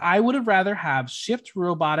cheap. Like, I would have rather have shipped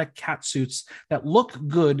robotic cat suits that look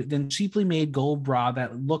good than cheaply made gold bra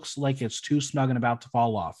that looks like it's too snug and about to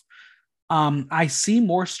fall off. I see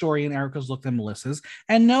more story in Erica's look than Melissa's,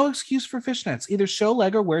 and no excuse for fishnets. Either show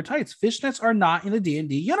leg or wear tights. Fishnets are not in the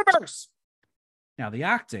D&D universe. Now, the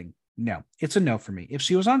acting. No, it's a no for me. If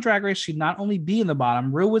she was on Drag Race, she'd not only be in the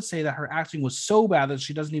bottom, Rue would say that her acting was so bad that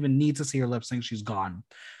she doesn't even need to see her lip sync. She's gone.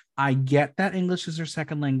 I get that English is her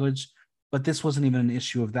second language, but this wasn't even an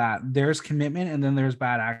issue of that. There's commitment and then there's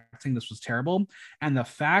bad acting. This was terrible. And the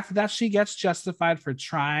fact that she gets justified for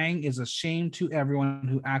trying is a shame to everyone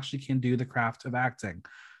who actually can do the craft of acting.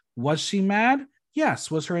 Was she mad? Yes.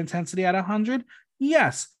 Was her intensity at 100?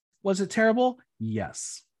 Yes. Was it terrible?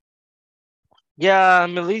 Yes. Yeah,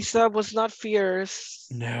 Melissa was not fierce.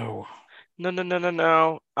 No. No, no, no, no,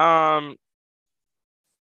 no.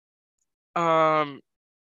 Um,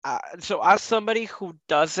 so as somebody who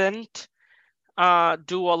doesn't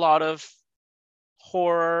do a lot of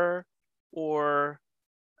horror or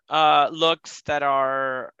looks that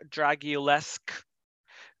are Dragulesque,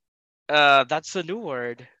 that's a new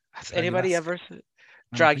word. Has anybody Dragulesque. ever I don't think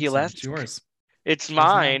so. It's Dragulesque? yours. It's It's yours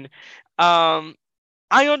now. mine. Um,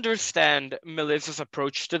 I understand Melissa's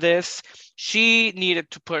approach to this. She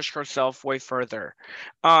needed to push herself way further,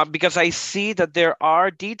 because I see that there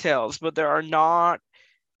are details, but there are not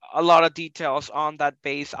a lot of details on that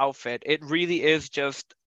base outfit. It really is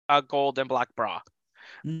just a gold and black bra.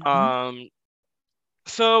 Mm-hmm. Um,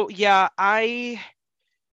 so yeah, I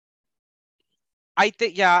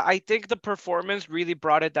think the performance really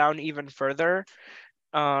brought it down even further.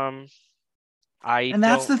 Um, I And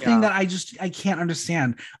that's don't, the thing yeah. that I can't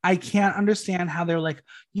understand. I can't understand how they're like,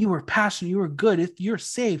 you were passionate, you were good, you're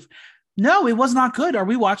safe. No, it was not good. Are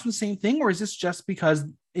we watching the same thing, or is this just because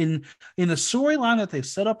in the storyline that they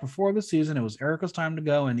set up before the season, it was Erica's time to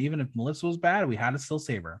go, and even if Melissa was bad, we had to still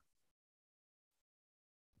save her.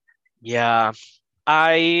 Yeah.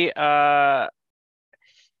 I uh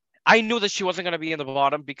I knew that she wasn't gonna be in the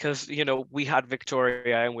bottom because we had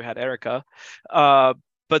Victoria and we had Erica. Uh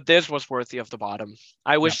but this was worthy of the bottom.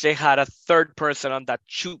 I Yep, wish they had a third person on that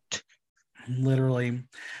shoot. literally.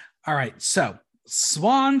 All right, so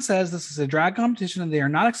Swan says this is a drag competition and they are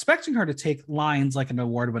not expecting her to take lines like an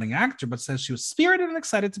award winning actor, but says she was spirited and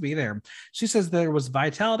excited to be there. She says there was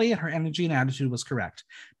vitality and her energy and attitude was correct.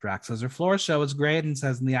 Drax says her floor show was great and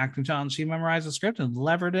says in the acting challenge she memorized the script and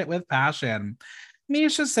levered it with passion.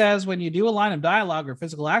 Misha says when you do a line of dialogue or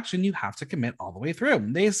physical action, you have to commit all the way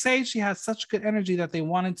through. They say she has such good energy that they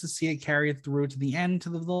wanted to see it carried through to the end to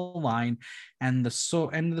the line and the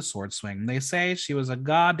end of the sword swing. They say she was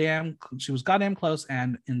goddamn close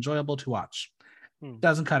and enjoyable to watch. Hmm.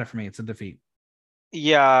 Doesn't cut it for me. It's a defeat.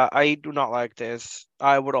 Yeah, I do not like this.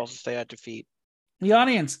 I would also say a defeat. The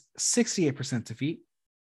audience 68% defeat,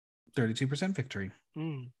 32% victory.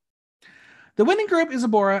 Hmm. The winning group is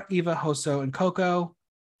Abora, Eva, Hoso, and Coco.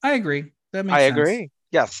 I agree. That I makes sense. agree.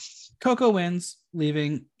 Yes. Coco wins,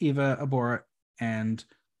 leaving Eva, Abora, and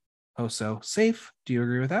Hoso safe. Do you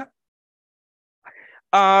agree with that?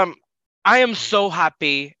 Um, I am so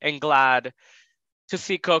happy and glad to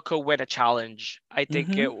see Coco win a challenge. I think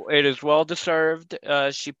Mm-hmm. it is well deserved.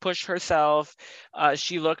 She pushed herself.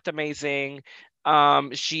 She looked amazing.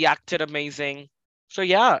 She acted amazing. So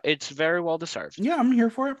yeah, it's very well deserved. Yeah, I'm here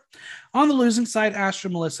for it. On the losing side, Astra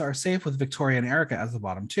and Melissa are safe with Victoria and Erica as the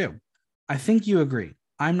bottom two. I think you agree.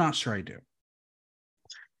 I'm not sure I do.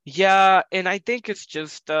 Yeah, and I think it's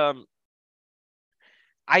just I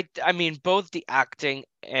mean both the acting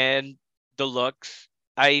and the looks.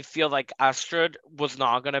 I feel like Astrid was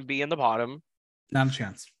not gonna be in the bottom. Not a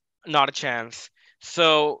chance. Not a chance.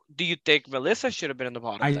 So do you think Melissa should have been in the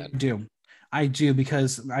bottom I then? do. I do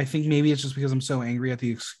because I think maybe it's just because I'm so angry at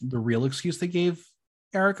the real excuse they gave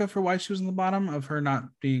Erica for why she was in the bottom of her not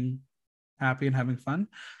being happy and having fun.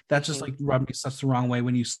 That just Hmm. like rubbed me such the wrong way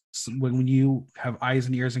when you have eyes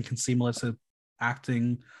and ears and can see Melissa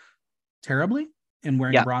acting terribly and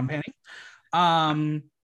wearing Yeah. bra and panty. Um,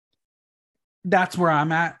 that's where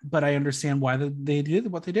I'm at, but I understand why they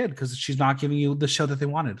did what they did because she's not giving you the show that they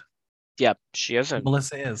wanted. Yep, she isn't.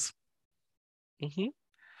 Melissa is. Hmm.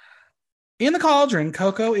 In the cauldron,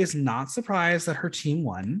 Coco is not surprised that her team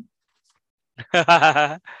won.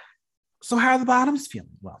 So how are the bottoms feeling?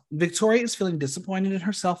 Well, Victoria is feeling disappointed in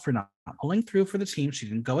herself for not pulling through for the team. She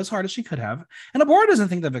didn't go as hard as she could have. And Abora doesn't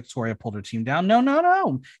think that Victoria pulled her team down. No, no,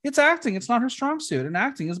 no. It's acting. It's not her strong suit. And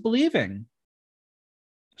acting is believing.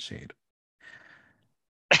 Shade.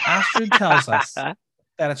 Astrid tells us that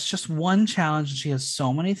it's just one challenge and she has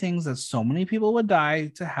so many things that so many people would die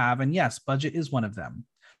to have. And yes, budget is one of them.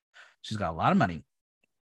 She's got a lot of money.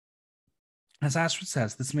 As Astrid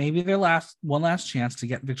says, this may be their one last chance to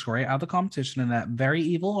get Victoria out of the competition, and that very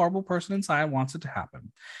evil, horrible person inside wants it to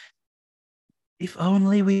happen. If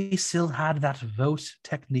only we still had that vote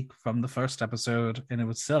technique from the first episode and it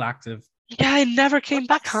was still active. Yeah, it never came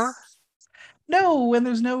back, huh? No, and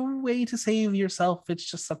there's no way to save yourself. It's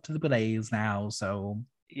just up to the bidets now. So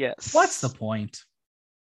what's the Yes. point?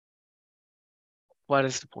 What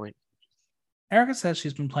is the point? Erica says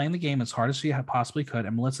she's been playing the game as hard as she possibly could,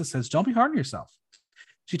 and Melissa says, don't be hard on yourself.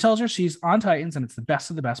 She tells her she's on Titans and it's the best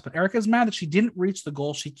of the best, but Erica is mad that she didn't reach the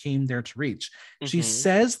goal she came there to reach. She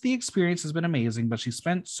says the experience has been amazing, but she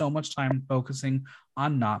spent so much time focusing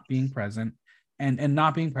on not being present and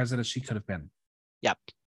not being present as she could have been. Yep.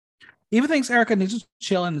 Eva thinks Erica needs to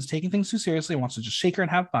chill and is taking things too seriously and wants to just shake her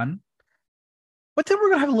and have fun. But then we're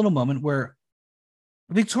going to have a little moment where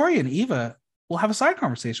Victoria and Eva will have a side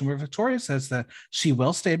conversation where Victoria says that she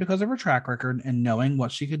will stay because of her track record and knowing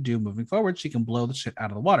what she could do moving forward, she can blow the shit out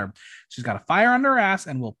of the water. She's got a fire under her ass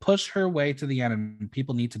and will push her way to the end, and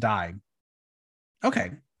people need to die.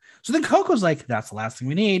 Okay. So then Coco's like, that's the last thing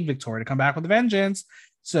we need, Victoria to come back with a vengeance.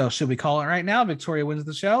 So should we call it right now? Victoria wins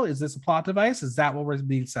the show. Is this a plot device? Is that what we're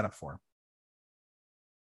being set up for?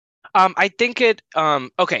 I think it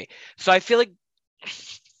okay. So I feel like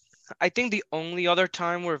I think the only other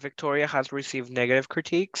time where Victoria has received negative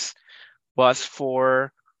critiques was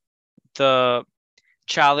for the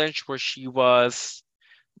challenge where she was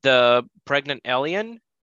the pregnant alien.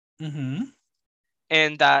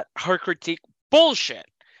 And that her critique, bullshit,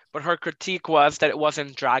 but her critique was that it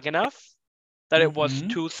wasn't drag enough, that it was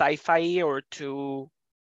too sci-fi or too,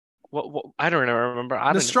 what I don't remember.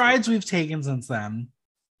 The strides we've taken since then.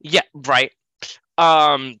 Yeah, right.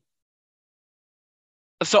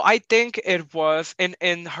 So I think it was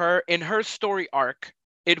in her story arc,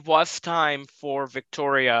 it was time for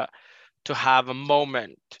Victoria to have a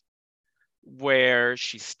moment where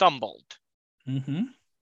she stumbled.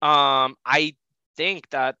 I think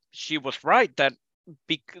that she was right that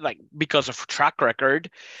because of track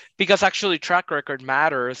record, because actually track record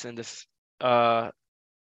matters in this in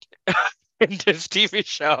this TV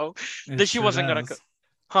show, that she wasn't gonna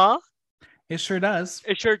huh? It sure does.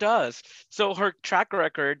 It sure does. So her track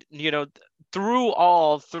record, through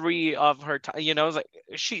all three of her, like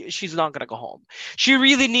she's not gonna go home. She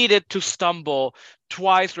really needed to stumble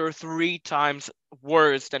twice or three times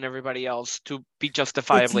worse than everybody else to be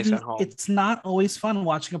justifiably sent home. It's not always fun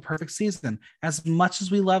watching a perfect season. As much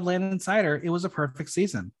as we love Landon Cider, it was a perfect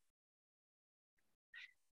season.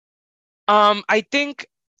 I think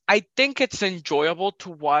it's enjoyable to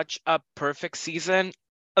watch a perfect season.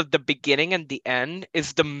 The beginning and the end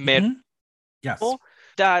is the middle. Yes.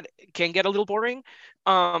 That can get a little boring,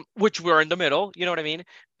 which we're in the middle, you know what I mean?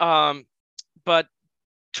 But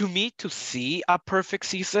to me, to see a perfect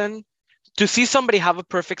season, to see somebody have a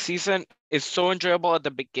perfect season is so enjoyable at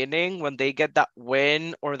the beginning when they get that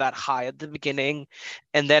win or that high at the beginning,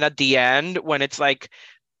 and then at the end when it's like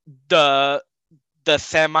the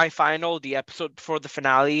semifinal, the episode before the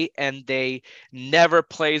finale, and they never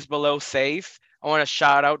plays below safe. I want to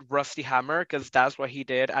shout out Rusty Hammer because that's what he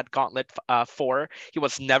did at Gauntlet 4. He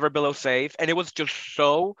was never below safe, and it was just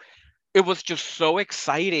so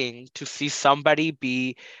exciting to see somebody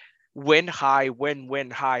be win high, win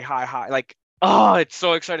high. Like, oh, it's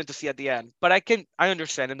so exciting to see at the end. But I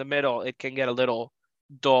understand in the middle it can get a little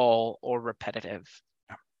dull or repetitive.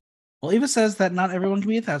 Well, Eva says that not everyone can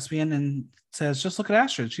be a thespian and says, just look at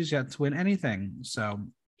Astrid. She's yet to win anything. So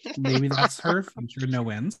maybe that's her future no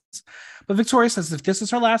wins. But Victoria says if this is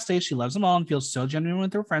her last day, she loves them all and feels so genuine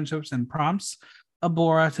with their friendships, and prompts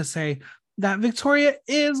Abora to say that Victoria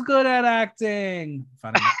is good at acting.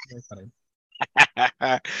 Funny. Very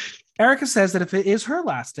funny. Erica says that if it is her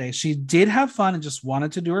last day, she did have fun and just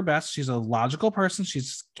wanted to do her best. She's a logical person.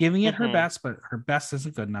 She's giving it her best, but her best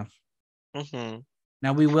isn't good enough.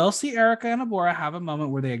 Now, we will see Erica and Abora have a moment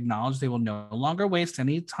where they acknowledge they will no longer waste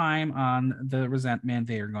any time on the resentment.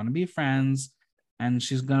 They are going to be friends, and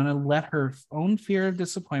she's going to let her own fear of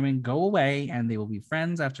disappointment go away, and they will be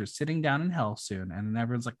friends after sitting down in hell soon. And then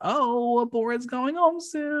everyone's like, oh, Abora's going home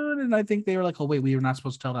soon. And I think they were like, oh, wait, we were not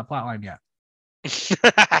supposed to tell that plotline yet.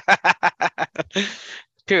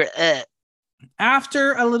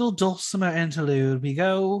 After a little dulcimer interlude, we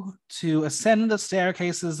go to ascend the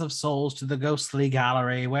staircases of souls to the ghostly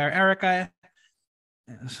gallery where Erica,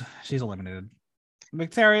 she's eliminated.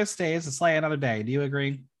 Victoria stays to slay another day. Do you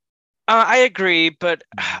agree? I agree, but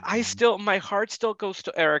my heart still goes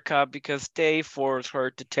to Erica because they forced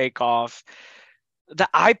her to take off the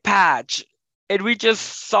eye patch, and we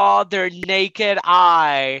just saw their naked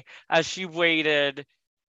eye as she waited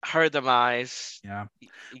her demise. Yeah.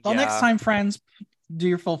 Well, next time, friends, do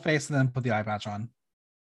your full face and then put the eye patch on.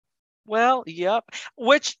 Well, yep.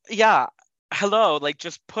 Which, yeah, hello, like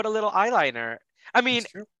just put a little eyeliner. I mean,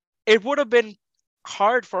 it would have been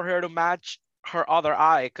hard for her to match her other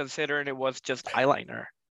eye considering it was just eyeliner.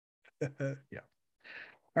 Yeah.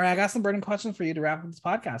 All right, I got some burning questions for you to wrap up this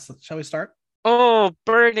podcast. Shall we start? Oh,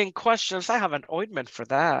 burning questions. I have an ointment for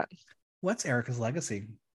that. What's Erica's legacy?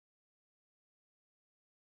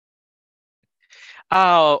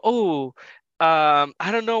 I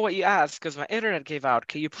don't know what you asked because my internet gave out.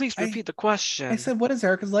 Can you please I repeat the I question? said, what is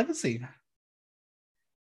Erica's legacy?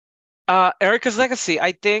 Erica's legacy.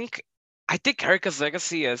 I think Erica's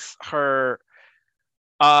legacy is her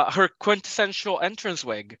quintessential entrance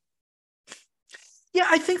wig. Yeah,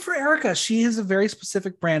 I think for Erica, she is a very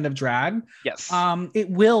specific brand of drag. Yes. It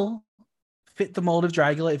will fit the mold of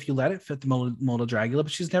Dragula if you let it fit the mold of Dragula,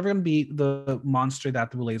 but she's never going to be the monster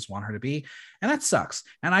that the Boulets want her to be. And that sucks.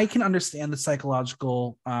 And I can understand the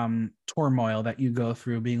psychological turmoil that you go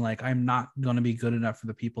through being like, I'm not going to be good enough for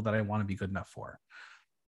the people that I want to be good enough for.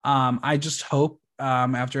 I just hope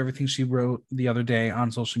after everything she wrote the other day on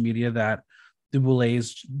social media that the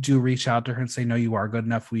Boulets do reach out to her and say, no, you are good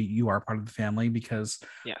enough. You are part of the family because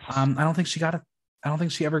Yes. I don't think she got it. I don't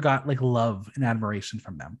think she ever got like love and admiration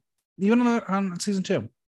from them, even on season 2.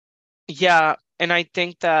 Yeah, and I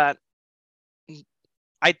think that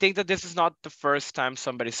this is not the first time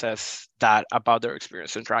somebody says that about their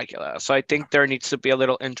experience in Dracula. So I Yeah. think there needs to be a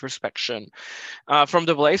little introspection from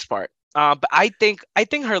the Blaze part. But I think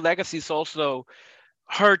her legacy is also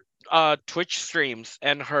her Twitch streams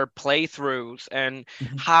and her playthroughs and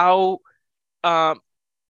Mhm. how um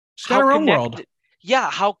She's got how her own world. connected yeah,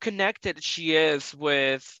 how connected she is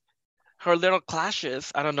with her little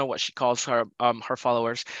clashes. I don't know what she calls her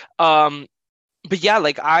followers. Um but yeah,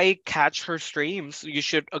 like I catch her streams. You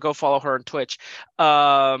should go follow her on Twitch.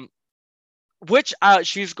 Um which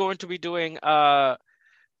she's going to be doing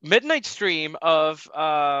midnight stream of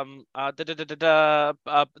the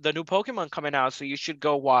new Pokemon coming out, so you should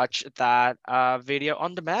go watch that video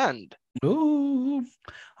on demand. Ooh.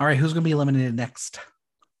 All right, who's gonna be eliminated next?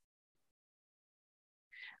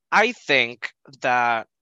 I think that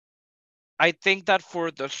I think that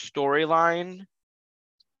for the storyline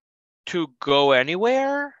to go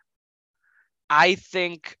anywhere, I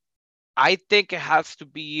think I think it has to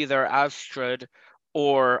be either Astrid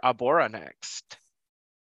or Abora next.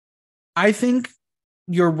 I think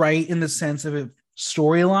you're right in the sense of it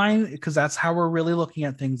storyline because that's how we're really looking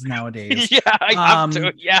at things nowadays. Yeah, I have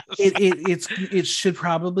to. Yes. It should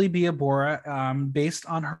probably be a Bora based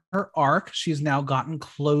on her arc. She's now gotten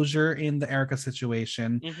closure in the Erica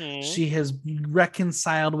situation. Mm-hmm. She has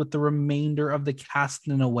reconciled with the remainder of the cast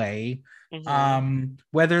in a way. Mm-hmm.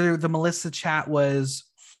 Whether the Melissa chat was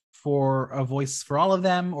for a voice for all of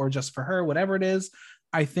them or just for her, whatever it is,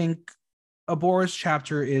 I think Abora's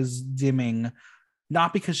chapter is dimming,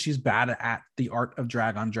 not because she's bad at the art of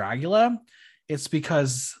drag on Dragula. It's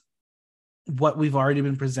because what we've already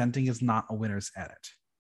been presenting is not a winner's edit.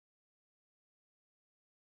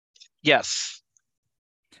 Yes.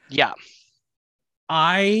 Yeah.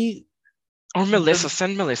 I Or would Melissa,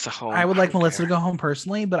 send Melissa I home. would I like don't Melissa to care. go home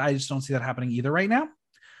personally, but I just don't see that happening either right now.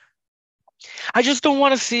 I just don't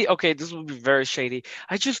want to see. Okay, this will be very shady.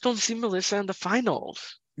 I just don't see Melissa in the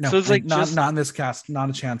finals. No, So it's like not just not in this cast, not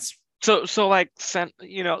a chance. so like send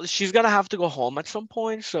she's gonna have to go home at some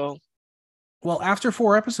point. So Well, after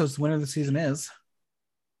 4 episodes, the winner of the season is.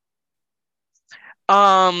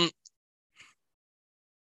 um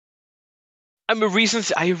I mean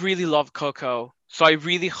reasons I really love Coco. So I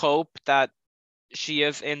really hope that she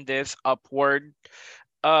is in this upward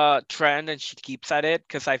trend and she keeps at it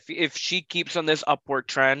because if she keeps on this upward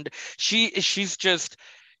trend, she's just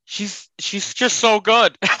so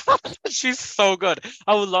good. She's so good.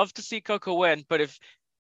 I would love to see Coco win, but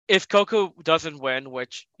if Coco doesn't win,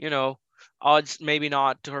 which odds maybe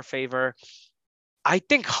not to her favor, I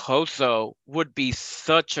think Hoso would be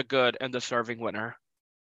such a good and deserving winner.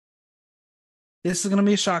 This is going to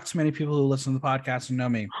be a shock to many people who listen to the podcast and know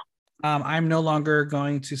me. I'm no longer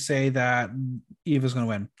going to say that Eva's going to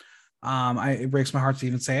win. It breaks my heart to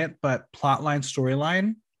even say it, but plotline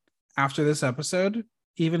storyline after this episode,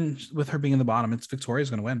 even with her being in the bottom, it's Victoria's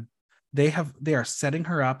going to win. They are setting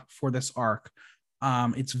her up for this arc.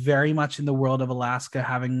 It's very much in the world of Alaska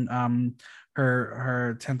having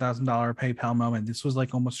her $10,000 PayPal moment. This was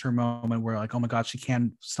like almost her moment where like, oh my god, she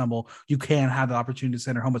can stumble. You can have the opportunity to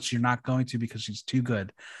send her home, but you're not going to because she's too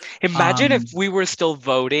good. Imagine if Um, we were still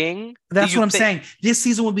voting. Do that's you what I'm think saying. This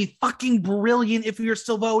season would be fucking brilliant if we were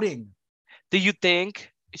still voting. do you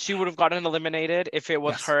think she would have gotten eliminated if it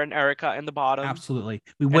was Yes. her and Erica in the bottom Absolutely.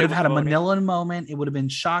 We and would it have was had a voting? Manila moment. It would have been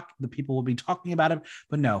shock. The people will be talking about it.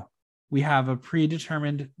 But no, we have a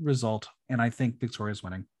predetermined result. And I think Victoria's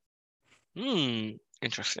winning. Hmm,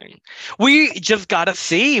 interesting. We just gotta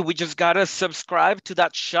see. We just gotta subscribe to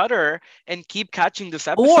that Shutter and keep catching this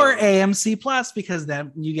Or episode. AMC Plus, because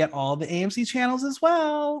then you get all the AMC channels as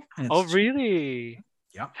well. And Oh, it's cheap. really?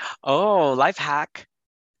 Yeah, Oh, life hack.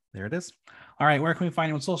 there it is. All right, where can we find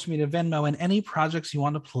you on social media, Venmo, and any projects you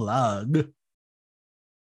want to plug?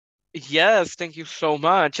 Yes, thank you so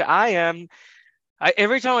much.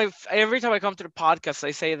 Every time I come to the podcast,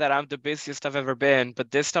 I say that I'm the busiest I've ever been,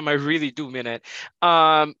 but this time I really do mean it.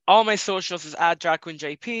 All my socials is at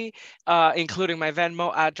DragQueenJP, including my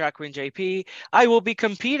Venmo at DragQueenJP. I will be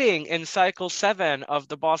competing in Cycle 7 of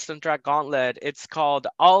the Boston Drag Gauntlet. It's called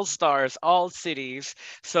All Stars, All Cities.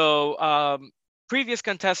 So previous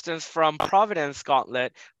contestants from Providence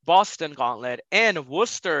Gauntlet, Boston Gauntlet, and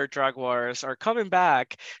Worcester Drag Wars are coming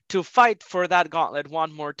back to fight for that gauntlet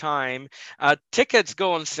one more time. Tickets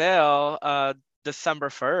go on sale December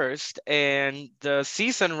 1st, and the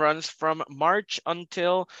season runs from March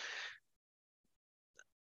until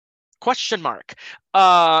question mark.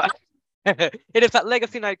 Uh, it is at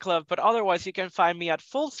Legacy Nightclub, but otherwise you can find me at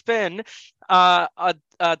Full Spin at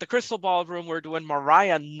the Crystal Ballroom. We're doing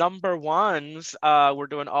Mariah number ones. We're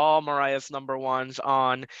doing all Mariah's number ones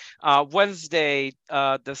on Wednesday,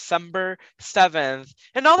 December 7th.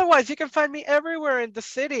 And otherwise, you can find me everywhere in the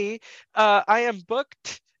city. I am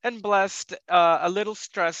booked and blessed, a little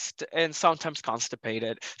stressed, and sometimes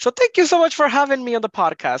constipated. So thank you so much for having me on the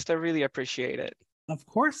podcast. I really appreciate it. Of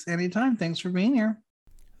course, anytime. Thanks for being here.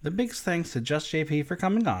 The biggest thanks to Just JP for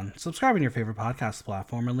coming on. Subscribe on your favorite podcast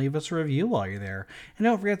platform and leave us a review while you're there. And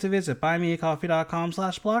don't forget to visit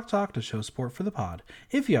buymeacoffee.com/blocktalk to show support for the pod.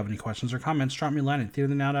 If you have any questions or comments, drop me a line at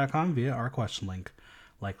theaternow.com via our question link.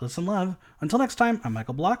 Like, listen, love. Until next time, I'm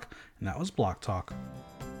Michael Block, and that was Block Talk.